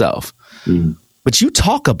religion myself. But you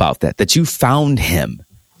talk about that you found him.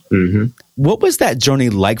 What was that journey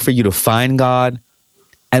like for you to find God?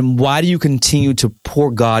 And why do you continue to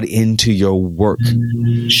pour God into your work?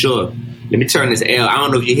 Sure. Let me turn this air. I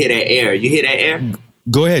don't know if you hear that air. You hear that air?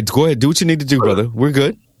 Go ahead. Do what you need to do, brother. We're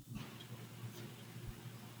good.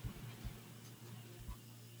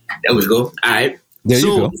 There we go. All right. There you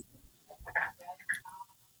go.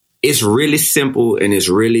 It's really simple and it's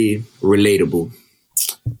really relatable.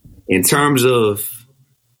 In terms of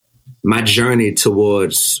my journey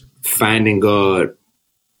towards finding God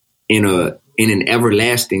in an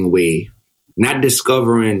everlasting way, not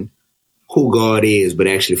discovering who God is, but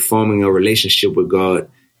actually forming a relationship with God,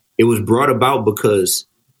 it was brought about because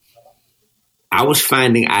I was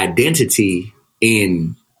finding identity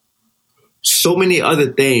in so many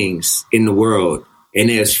other things in the world. And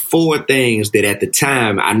there's 4 things that at the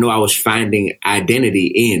time I know I was finding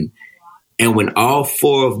identity in. And when all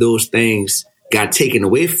 4 of those things got taken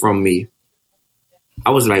away from me,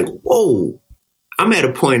 I was like, whoa, I'm at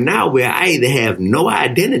a point now where I either have no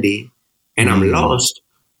identity and I'm lost,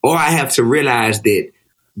 or I have to realize that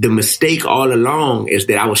the mistake all along is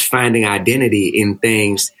that I was finding identity in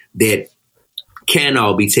things that can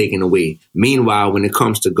all be taken away. Meanwhile, when it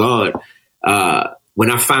comes to God, when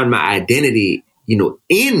I find my identity,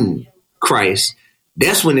 in Christ,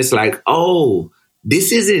 that's when it's like, oh,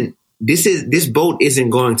 this boat isn't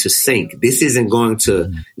going to sink. This isn't going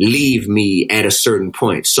to leave me at a certain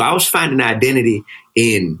point. So I was finding identity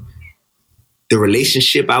in the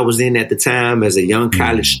relationship I was in at the time as a young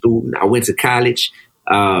college student. I went to college,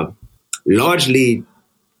 largely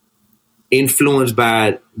influenced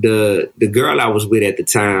by the girl I was with at the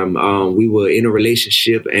time. We were in a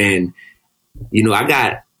relationship and, I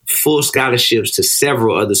got full scholarships to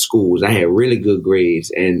several other schools. I had really good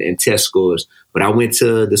grades and test scores, but I went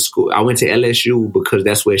to LSU because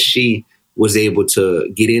that's where she was able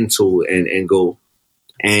to get into and go.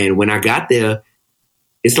 And when I got there,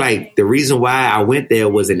 it's like the reason why I went there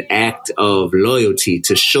was an act of loyalty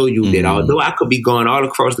to show you that although I could be going all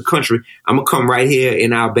across the country, I'm going to come right here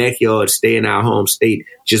in our backyard, stay in our home state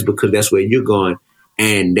just because that's where you're going.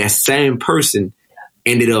 And that same person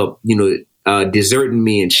ended up, deserting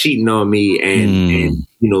me and cheating on me. And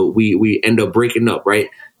we end up breaking up. Right.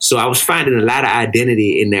 So I was finding a lot of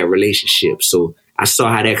identity in that relationship. So I saw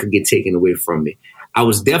how that could get taken away from me. I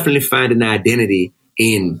was definitely finding identity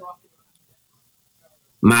in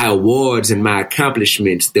my awards and my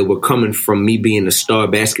accomplishments that were coming from me being a star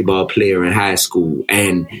basketball player in high school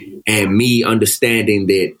and me understanding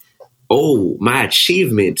that, oh, my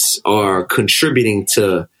achievements are contributing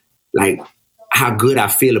to like how good I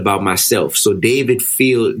feel about myself. So David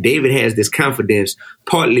has this confidence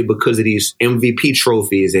partly because of these MVP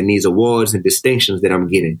trophies and these awards and distinctions that I'm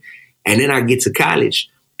getting. And then I get to college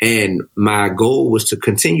and my goal was to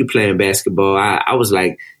continue playing basketball. I was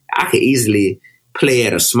like, I could easily play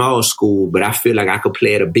at a small school, but I feel like I could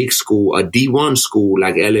play at a big school, a D1 school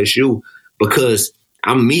like LSU, because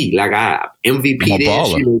I'm me. Like MVP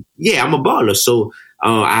there. Yeah, I'm a baller. So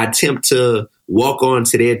I attempt to walk on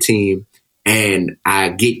to their team and I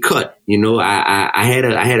get cut. I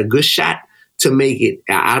had a good shot to make it,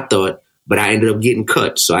 I thought, but I ended up getting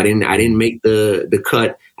cut. So I didn't make the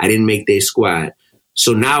cut. I didn't make their squad.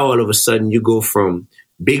 So now all of a sudden you go from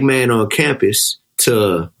big man on campus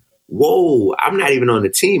to, whoa, I'm not even on the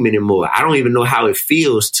team anymore. I don't even know how it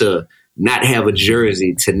feels to not have a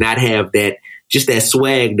jersey, to not have that, just that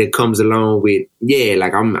swag that comes along with,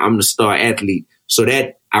 like I'm the star athlete. So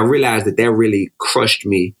that I realized that really crushed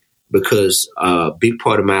me because a big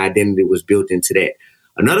part of my identity was built into that.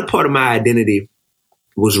 Another part of my identity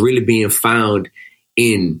was really being found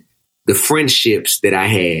in the friendships that I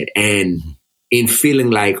had and in feeling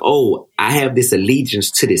like, oh, I have this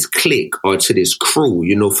allegiance to this clique or to this crew.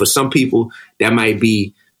 For some people, that might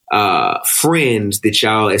be friends that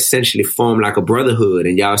y'all essentially form like a brotherhood,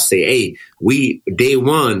 and y'all say, hey, we day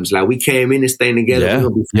ones, like we came in this thing together, we're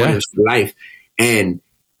gonna be friends for life. And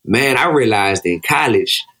man, I realized in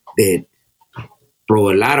college that,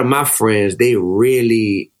 bro, a lot of my friends, they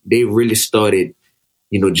really started,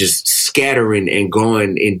 just scattering and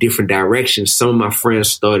going in different directions. Some of my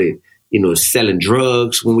friends started, selling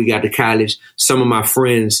drugs when we got to college. Some of my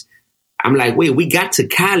friends, I'm like, wait, we got to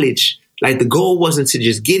college. Like the goal wasn't to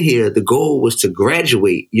just get here. The goal was to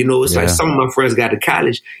graduate. It's like some of my friends got to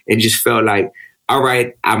college and just felt like, all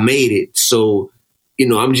right, I made it. So,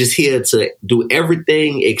 I'm just here to do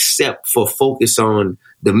everything except for focus on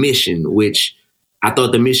the mission, which I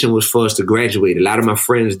thought the mission was for us to graduate. A lot of my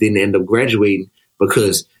friends didn't end up graduating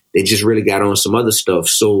because they just really got on some other stuff.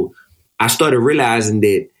 So I started realizing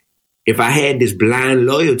that if I had this blind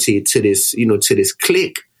loyalty to this, to this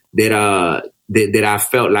clique that I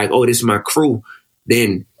felt like, oh, this is my crew,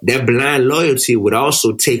 then that blind loyalty would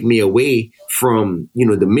also take me away from,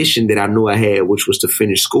 the mission that I knew I had, which was to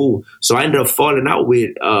finish school. So I ended up falling out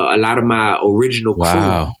with a lot of my original crew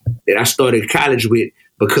that I started college with,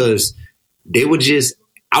 because they were just,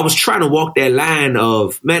 I was trying to walk that line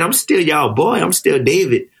of, man, I'm still y'all boy, I'm still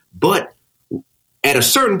David, but at a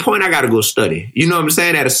certain point, I got to go study. You know what I'm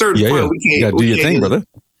saying? At a certain point, we can't. You got to do your thing, brother.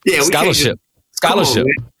 Yeah, Scholarship.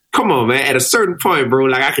 Come on, man. At a certain point, bro,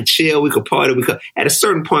 like I could chill, we could party, at a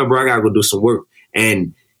certain point, bro, I got to go do some work.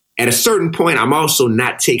 And at a certain point, I'm also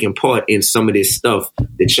not taking part in some of this stuff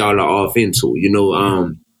that y'all are off into,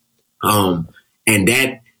 and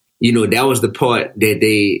that, that was the part that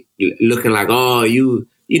they looking like, oh, you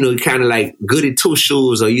kind of like goody two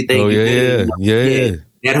shoes, or you think,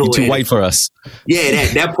 that whole you're too white for us.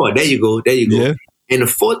 Yeah, that part. There you go. Yeah. And the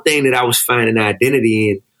fourth thing that I was finding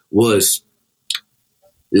identity in was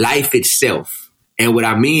life itself. And what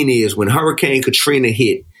I mean is, when Hurricane Katrina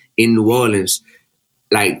hit in New Orleans,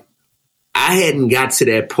 like I hadn't got to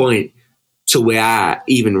that point to where I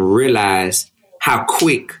even realized how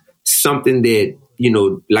quick something that,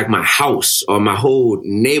 like my house or my whole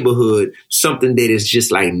neighborhood, something that is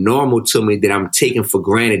just like normal to me that I'm taking for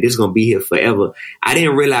granted, this is going to be here forever. I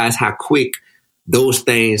didn't realize how quick those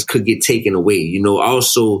things could get taken away.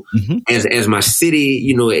 Also as my city,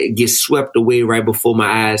 it gets swept away right before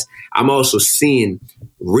my eyes, I'm also seeing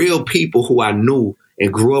real people who I knew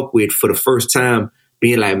and grew up with for the first time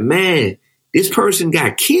being like, man, this person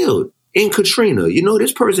got killed in Katrina.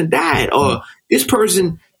 This person died, or this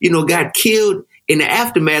person, got killed in the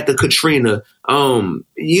aftermath of Katrina,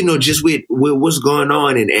 just with what's going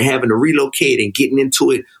on and having to relocate and getting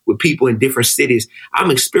into it with people in different cities,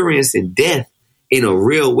 I'm experiencing death in a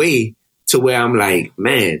real way, to where I'm like,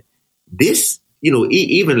 man, this,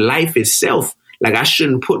 even life itself, like I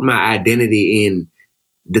shouldn't put my identity in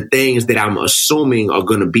the things that I'm assuming are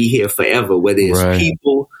going to be here forever, whether it's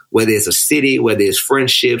people, whether it's a city, whether it's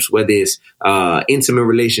friendships, whether it's intimate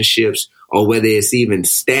relationships, or whether it's even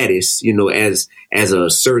status, as a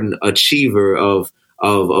certain achiever of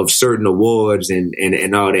certain awards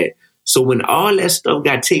and all that. So when all that stuff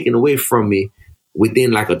got taken away from me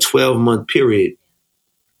within like a 12-month period,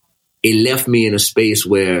 it left me in a space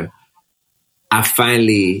where I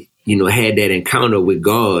finally, had that encounter with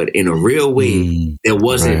God in a real way that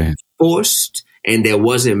wasn't forced, and there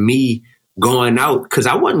wasn't me going out, because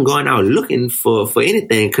I wasn't going out looking for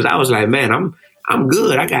anything, because I was like, man, I'm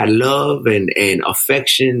good. I got love and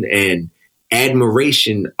affection and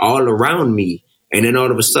admiration all around me. And then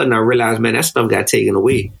all of a sudden I realized, man, that stuff got taken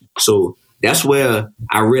away. So that's where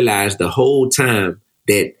I realized the whole time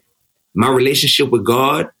that my relationship with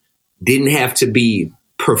God didn't have to be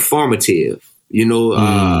performative.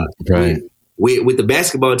 With the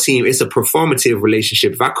basketball team, it's a performative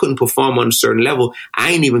relationship. If I couldn't perform on a certain level,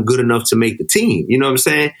 I ain't even good enough to make the team. You know what I'm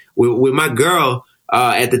saying? With my girl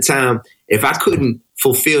at the time, if I couldn't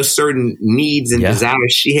fulfill certain needs and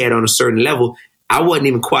desires she had on a certain level, I wasn't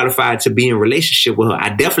even qualified to be in a relationship with her.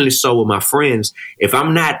 I definitely saw with my friends, if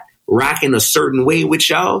I'm not rocking a certain way with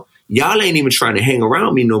y'all ain't even trying to hang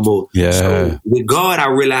around me no more. Yeah. So with God, I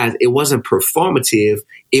realized it wasn't performative.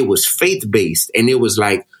 It was faith-based. And it was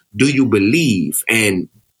like, do you believe? And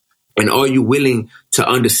are you willing to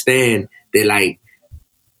understand that, like,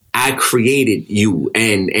 I created you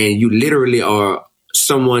and you literally are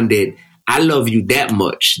someone that I love you that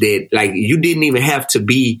much that, like, you didn't even have to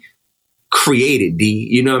be created, D.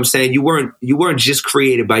 You know what I'm saying? You weren't just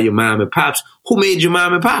created by your mom and pops. Who made your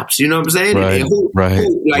mom and pops? You know what I'm saying? Right,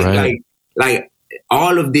 and like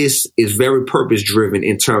all of this is very purpose driven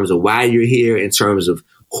in terms of why you're here, in terms of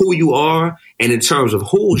who you are, and in terms of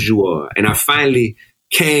whose you are. And I finally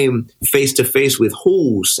came face to face with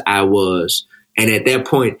whose I was And at that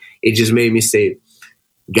point, it just made me say,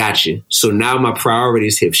 gotcha. So now my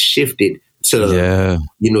priorities have shifted to,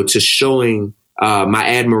 to showing my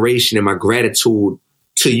admiration and my gratitude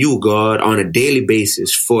to you, God, on a daily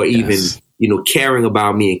basis for even, caring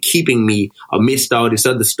about me and keeping me amidst all this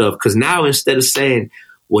other stuff. Because now instead of saying,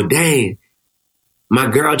 well, dang, my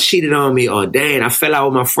girl cheated on me, or dang, I fell out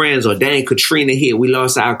with my friends, or dang, Katrina hit, we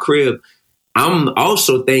lost our crib, I'm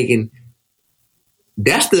also thinking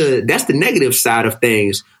that's the negative side of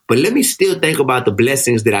things. But let me still think about the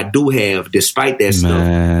blessings that I do have despite that stuff.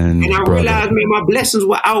 And I realized, man, my blessings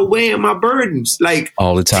were outweighing my burdens, like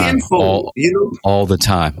all the time, tenfold, all the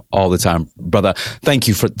time, brother. Thank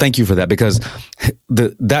you for that, because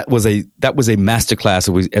that was a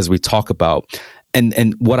masterclass as we talk about.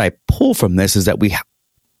 And what I pull from this is that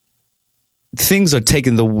things are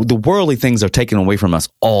taken, the worldly things are taken away from us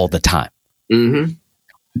all the time. Mm-hmm.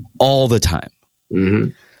 All the time. Mm-hmm.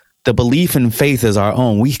 The belief and faith is our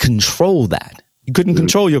own. We control that. You couldn't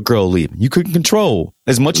control your girl leaving. You couldn't control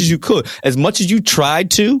as much as you could. As much as you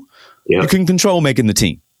tried to, you couldn't control making the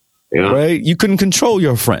team. Yeah. Right? You couldn't control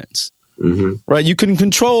your friends. Mm-hmm. Right? You couldn't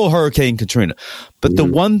control Hurricane Katrina. But the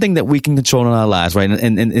one thing that we can control in our lives, right?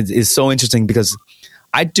 And it's so interesting because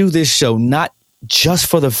I do this show not just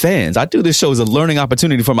for the fans. I do this show as a learning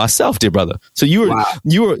opportunity for myself, dear brother. So you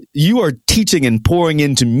are teaching and pouring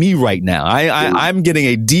into me right now. I'm getting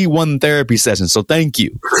a D1 therapy session. So thank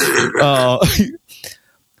you.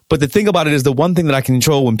 But the thing about it is, the one thing that I can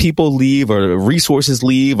control when people leave or resources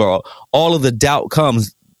leave or all of the doubt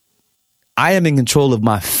comes, I am in control of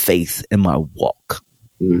my faith and my walk.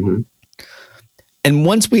 Mm-hmm. And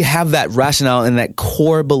once we have that rationale and that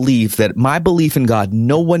core belief, that my belief in God,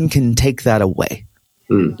 no one can take that away.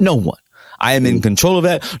 No one. I am in control of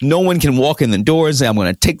that. No one can walk in the door and say, I'm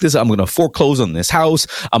going to take this. I'm going to foreclose on this house.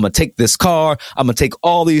 I'm going to take this car. I'm going to take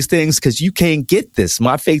all these things because you can't get this.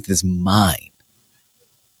 My faith is mine.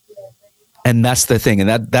 And that's the thing. And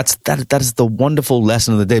that is the wonderful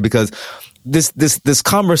lesson of the day, because this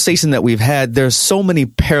conversation that we've had, there's so many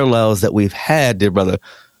parallels that we've had, dear brother.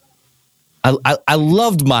 I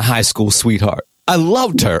loved my high school sweetheart. I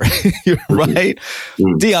loved her, right?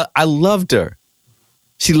 Dee, I loved her.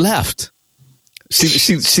 She left. She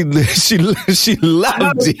left. I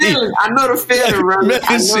know the feeling, brother.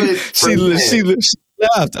 She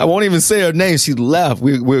left. I won't even say her name. She left.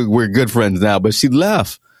 We're good friends now, but she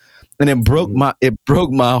left, and it broke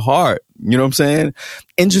my heart. You know what I'm saying?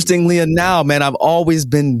 Interestingly enough, man, I've always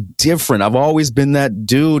been different. I've always been that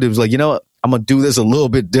dude. It was like, you know what? I'm gonna do this a little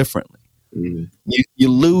bit differently. You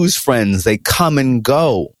lose friends. They come and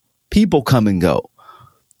go. People come and go.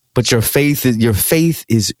 But your faith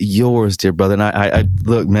is yours, dear brother. And I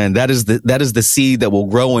look, man, that is the seed that will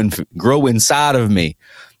grow inside of me,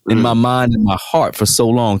 in my mind and my heart for so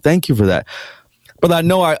long. Thank you for that. But I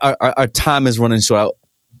know our time is running short.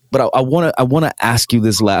 But I want to ask you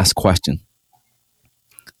this last question,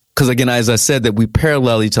 because again, as I said, that we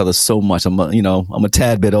parallel each other so much. I'm a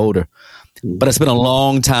tad bit older. But I spent a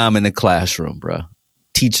long time in the classroom, bro,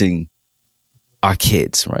 teaching our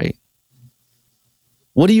kids, right?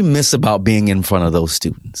 What do you miss about being in front of those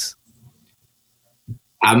students?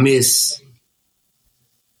 I miss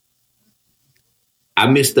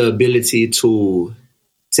the ability to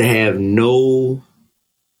have no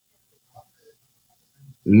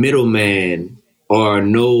middleman or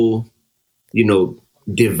no,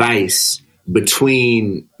 device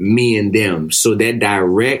between me and them. So that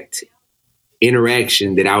direct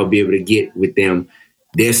interaction that I would be able to get with them,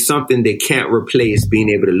 there's something that can't replace being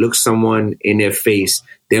able to look someone in their face,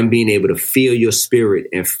 them being able to feel your spirit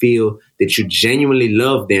and feel that you genuinely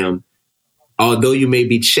love them, although you may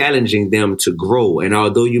be challenging them to grow, and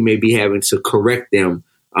although you may be having to correct them,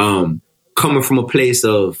 coming from a place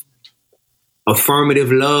of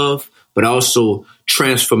affirmative love, but also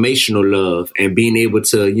transformational love, and being able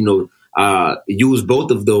to, use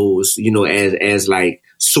both of those, as like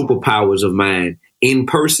superpowers of mine in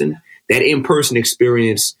person. That in-person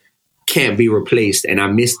experience can't be replaced. And I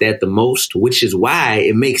miss that the most, which is why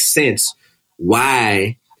it makes sense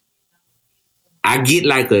why I get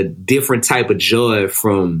like a different type of joy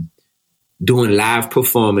from doing live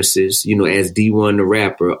performances, as Dee-1 the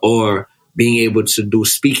rapper, or being able to do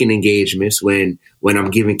speaking engagements when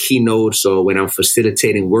I'm giving keynotes or when I'm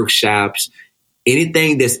facilitating workshops.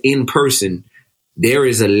 Anything that's in person, there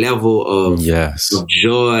is a level of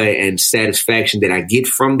joy and satisfaction that I get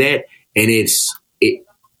from that. And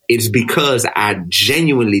it's because I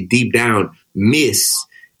genuinely deep down miss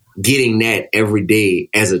getting that every day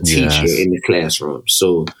as a teacher in the classroom.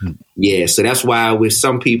 So, so that's why with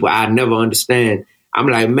some people I never understand. I'm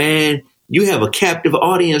like, man, you have a captive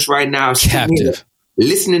audience right now. Captive.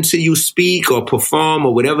 Listening to you speak or perform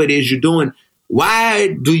or whatever it is you're doing.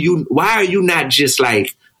 Why are you not just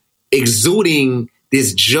like exuding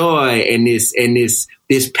this joy and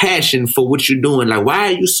this passion for what you're doing? Like,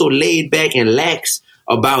 why are you so laid back and lax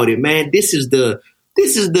about it, man? This is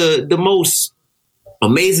the most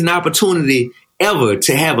amazing opportunity ever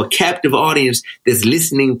to have a captive audience that's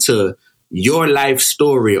listening to your life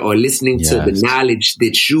story or listening to the knowledge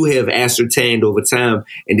that you have ascertained over time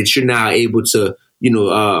and that you're now able to,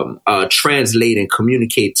 translate and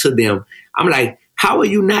communicate to them. I'm like, how are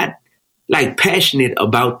you not like passionate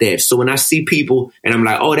about that? So when I see people and I'm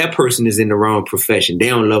like, oh, that person is in the wrong profession, they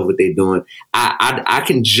don't love what they're doing, I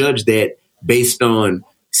can judge that based on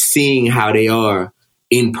seeing how they are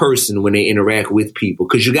in person when they interact with people.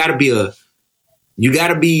 Because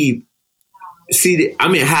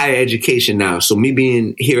I'm in higher education now. So me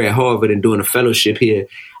being here at Harvard and doing a fellowship here,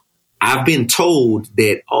 I've been told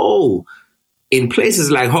that, in places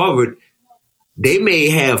like Harvard, they may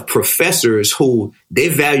have professors who they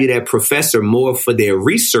value that professor more for their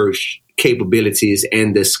research capabilities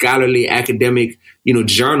and the scholarly academic,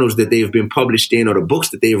 journals that they've been published in or the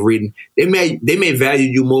books that they've written. They may value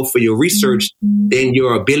you more for your research than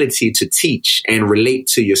your ability to teach and relate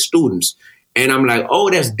to your students. And I'm like, oh,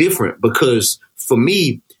 that's different, because for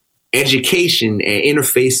me, education and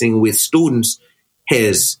interfacing with students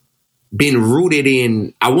has been rooted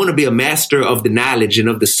in, I want to be a master of the knowledge and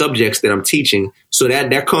of the subjects that I'm teaching. So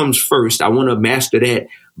that comes first. I want to master that.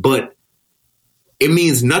 But it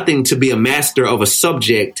means nothing to be a master of a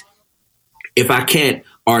subject if I can't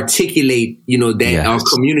articulate, that or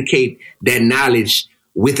communicate that knowledge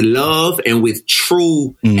with love and with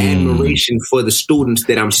true admiration for the students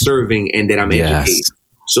that I'm serving and that I'm educating.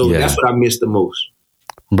 So that's what I miss the most.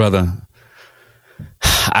 Brother,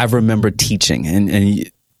 I remember teaching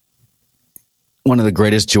and one of the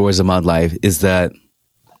greatest joys of my life is that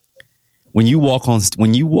when you walk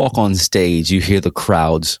on stage, you hear the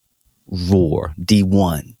crowds roar,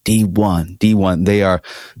 Dee-1, Dee-1, Dee-1.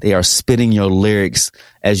 They are spitting your lyrics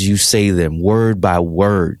as you say them, word by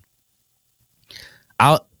word.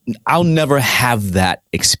 I'll never have that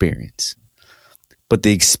experience. But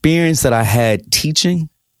the experience that I had teaching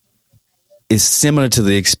is similar to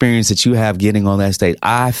the experience that you have getting on that stage.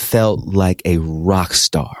 I felt like a rock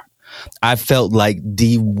star. I felt like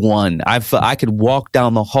Dee-1. I could walk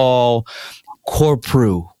down the hall,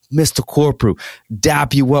 Corpru, Mr. Corpru,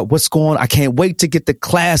 dap you up. What's going on? I can't wait to get to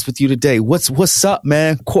class with you today. What's up,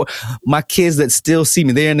 man? My kids that still see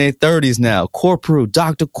me, they're in their 30s now. Corpru,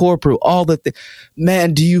 Dr. Corpru, all the things.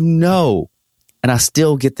 Man, do you know? And I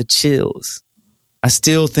still get the chills. I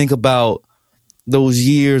still think about those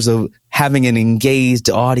years of having an engaged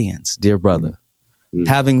audience, dear brother.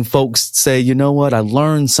 Having folks say, you know what? I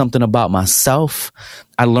learned something about myself.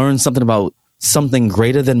 I learned something about something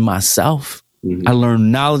greater than myself. I learned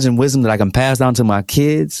knowledge and wisdom that I can pass down to my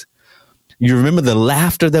kids. You remember the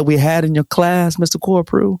laughter that we had in your class, Mr.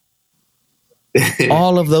 Corpru?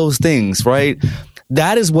 All of those things, right?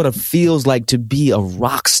 That is what it feels like to be a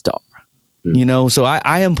rock star. So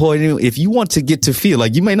I implore you, if you want to get to feel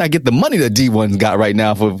like, you may not get the money that Dee-1's got right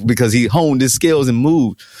now because he honed his skills and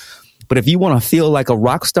moved. But if you want to feel like a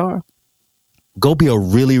rock star, go be a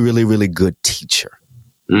really, really, really good teacher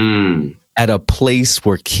at a place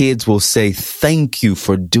where kids will say, thank you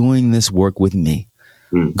for doing this work with me.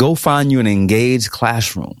 Go find you an engaged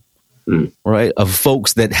classroom, right, of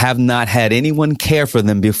folks that have not had anyone care for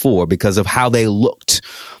them before because of how they looked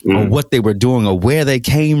or what they were doing or where they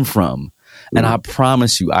came from. And I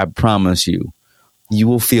promise you, you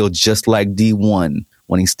will feel just like Dee-1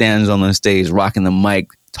 when he stands on the stage rocking the mic,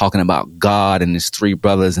 talking about God and his three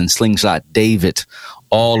brothers and Slingshot David,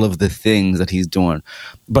 all of the things that he's doing.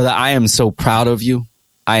 Brother, I am so proud of you.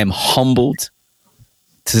 I am humbled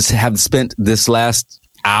to have spent this last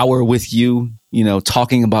hour with you,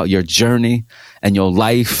 talking about your journey and your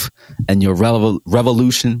life and your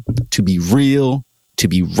revolution to be real, to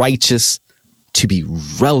be righteous, to be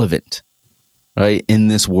relevant, right, in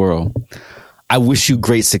this world. I wish you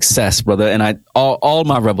great success, brother. And all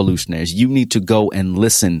my revolutionaries, you need to go and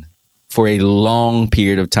listen for a long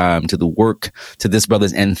period of time to the work, to this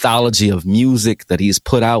brother's anthology of music that he's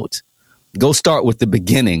put out. Go start with the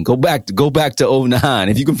beginning. Go back to 09.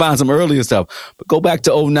 If you can find some earlier stuff, but go back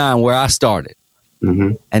to 09 where I started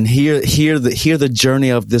and hear the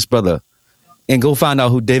journey of this brother. And go find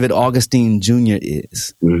out who David Augustin Jr.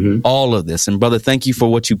 is. All of this. And brother, thank you for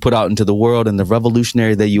what you put out into the world and the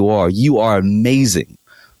revolutionary that you are. You are amazing.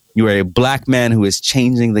 You are a black man who is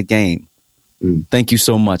changing the game. Thank you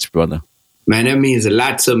so much, brother. Man, that means a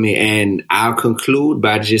lot to me. And I'll conclude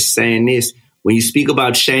by just saying this. When you speak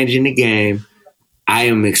about changing the game, I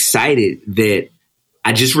am excited that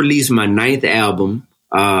I just released my 9th album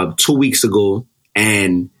 2 weeks ago.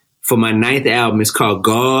 And for my 9th album, it's called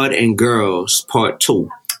God and Girls Part 2.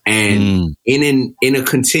 And in a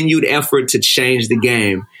continued effort to change the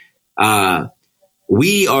game,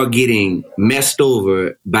 we are getting messed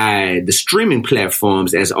over by the streaming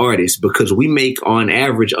platforms as artists because we make on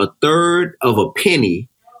average 1/3 of a penny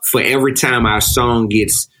for every time our song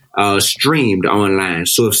gets streamed online.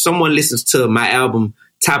 So if someone listens to my album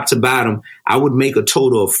top to bottom, I would make a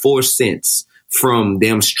total of 4 cents from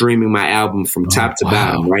them streaming my album from top to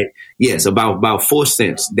bottom, right? Yes, about 4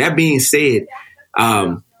 cents. That being said,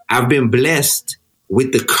 I've been blessed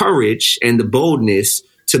with the courage and the boldness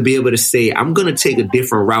to be able to say, I'm going to take a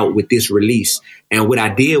different route with this release. And what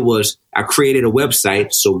I did was I created a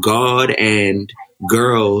website. So God and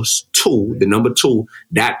Girls 2, the number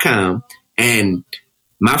 2.com. And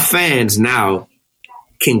my fans now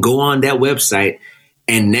can go on that website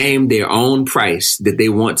and name their own price that they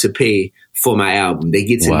want to pay for my album. They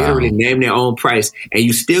get to literally name their own price, and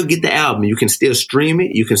you still get the album. You can still stream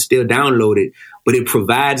it. You can still download it, but it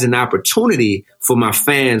provides an opportunity for my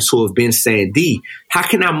fans who have been saying, D, how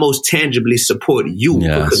can I most tangibly support you?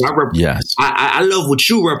 Because I love what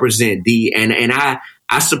you represent, D, and I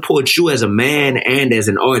support you as a man and as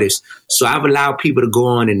an artist. So I've allowed people to go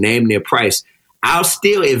on and name their price. I'll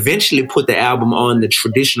still eventually put the album on the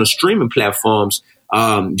traditional streaming platforms,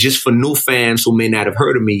 just for new fans who may not have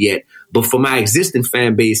heard of me yet. But for my existing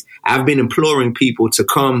fan base, I've been imploring people to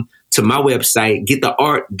come to my website, get the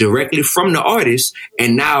art directly from the artist.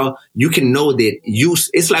 And now you can know that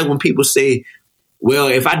it's like when people say, well,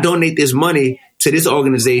 if I donate this money to this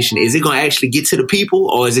organization, is it going to actually get to the people,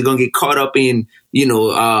 or is it going to get caught up in,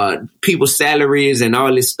 people's salaries and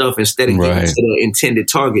all this stuff instead of getting to the intended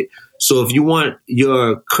target? So if you want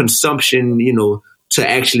your consumption, to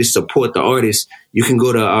actually support the artist, you can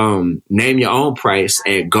go to name your own price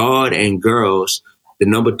at God and Girls, the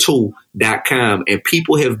number 2.com. And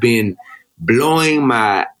people have been blowing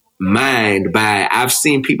my mind by, I've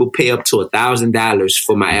seen people pay up to $1,000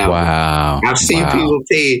 for my album. Wow. I've seen people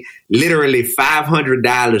pay literally $500,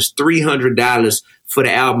 $300 for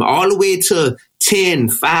the album, all the way to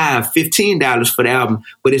 $10, $5, $15 for the album.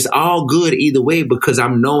 But it's all good either way, because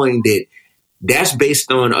I'm knowing that that's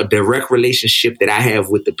based on a direct relationship that I have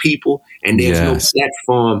with the people, and there's no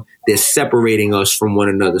platform that's separating us from one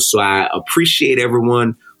another. So I appreciate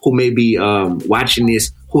everyone who may be watching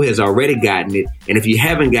this who has already gotten it. And if you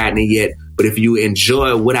haven't gotten it yet, but if you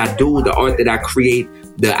enjoy what I do, the art that I create,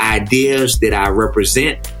 the ideas that I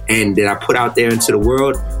represent and that I put out there into the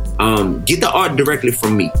world, get the art directly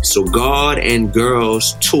from me. So God and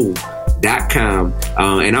Girls 2.com,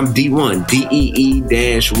 and I'm Dee-1,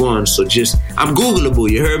 DEE-1. So I'm Googleable.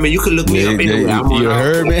 You heard me? You can look me up anywhere. You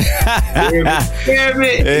heard me? You heard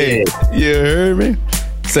me? Hey, you heard me?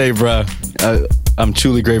 Say, bro, I'm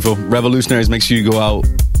truly grateful. Revolutionaries, make sure you go out,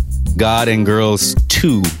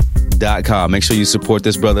 godandgirls2.com. Make sure you support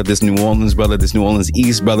this brother, this New Orleans brother, this New Orleans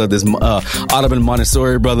East brother, this Audubon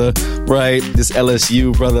Montessori brother, right? This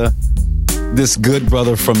LSU brother. This good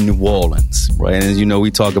brother from New Orleans, right? And as you know,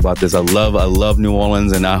 we talk about this. I love New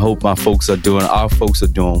Orleans, and I hope our folks are doing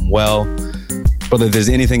well. Brother, if there's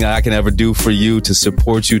anything I can ever do for you, to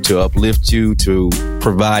support you, to uplift you, to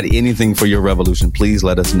provide anything for your revolution, please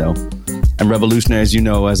let us know. And revolutionaries,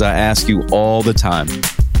 as I ask you all the time,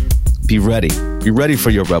 be ready for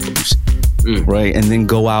your revolution, right? And then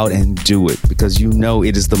go out and do it, because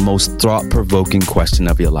it is the most thought-provoking question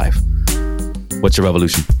of your life. What's your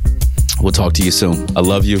revolution? We'll talk to you soon. I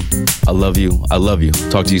love you. I love you. I love you.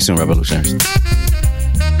 Talk to you soon, revolutionaries.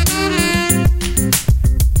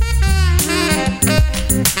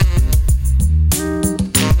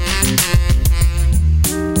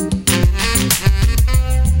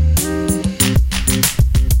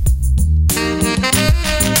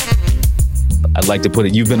 I'd like to put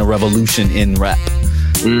it, you've been a revolution in rap.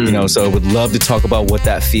 So I would love to talk about what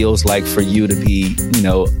that feels like for you to be,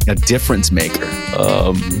 a difference maker.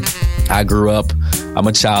 I grew up, I'm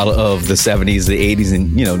a child of the 70s, the 80s,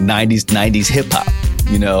 and, 90s hip hop,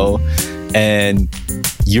 and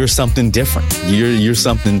you're something different. You're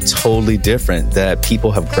something totally different that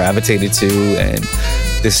people have gravitated to. And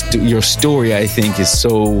your story, I think, is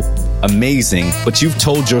so amazing, but you've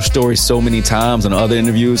told your story so many times in other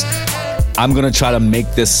interviews. I'm going to try to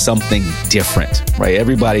make this something different, right?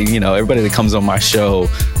 Everybody that comes on my show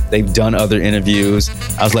They've done other interviews.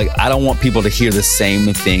 I was like, I don't want people to hear the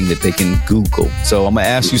same thing that they can Google. So I'm going to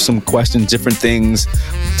ask you some questions, different things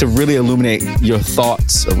to really illuminate your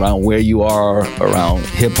thoughts around where you are, around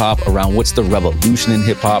hip hop, around what's the revolution in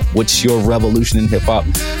hip hop, what's your revolution in hip hop,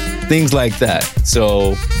 things like that.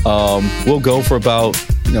 So we'll go for about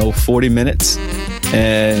 40 minutes.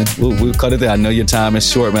 And we'll cut it there. I know your time is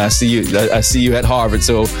short, man. I see you at Harvard,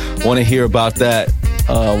 so want to hear about that.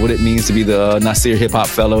 What it means to be the Nasir Hip Hop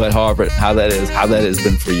Fellow at Harvard. How that has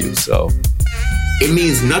been for you. So it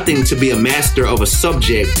means nothing to be a master of a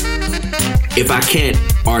subject if I can't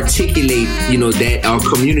articulate, that or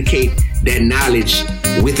communicate that knowledge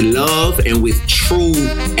with love and with true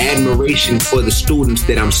admiration for the students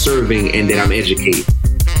that I'm serving and that I'm educating.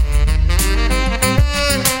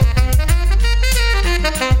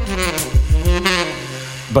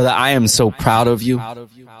 Brother, I am so proud of you.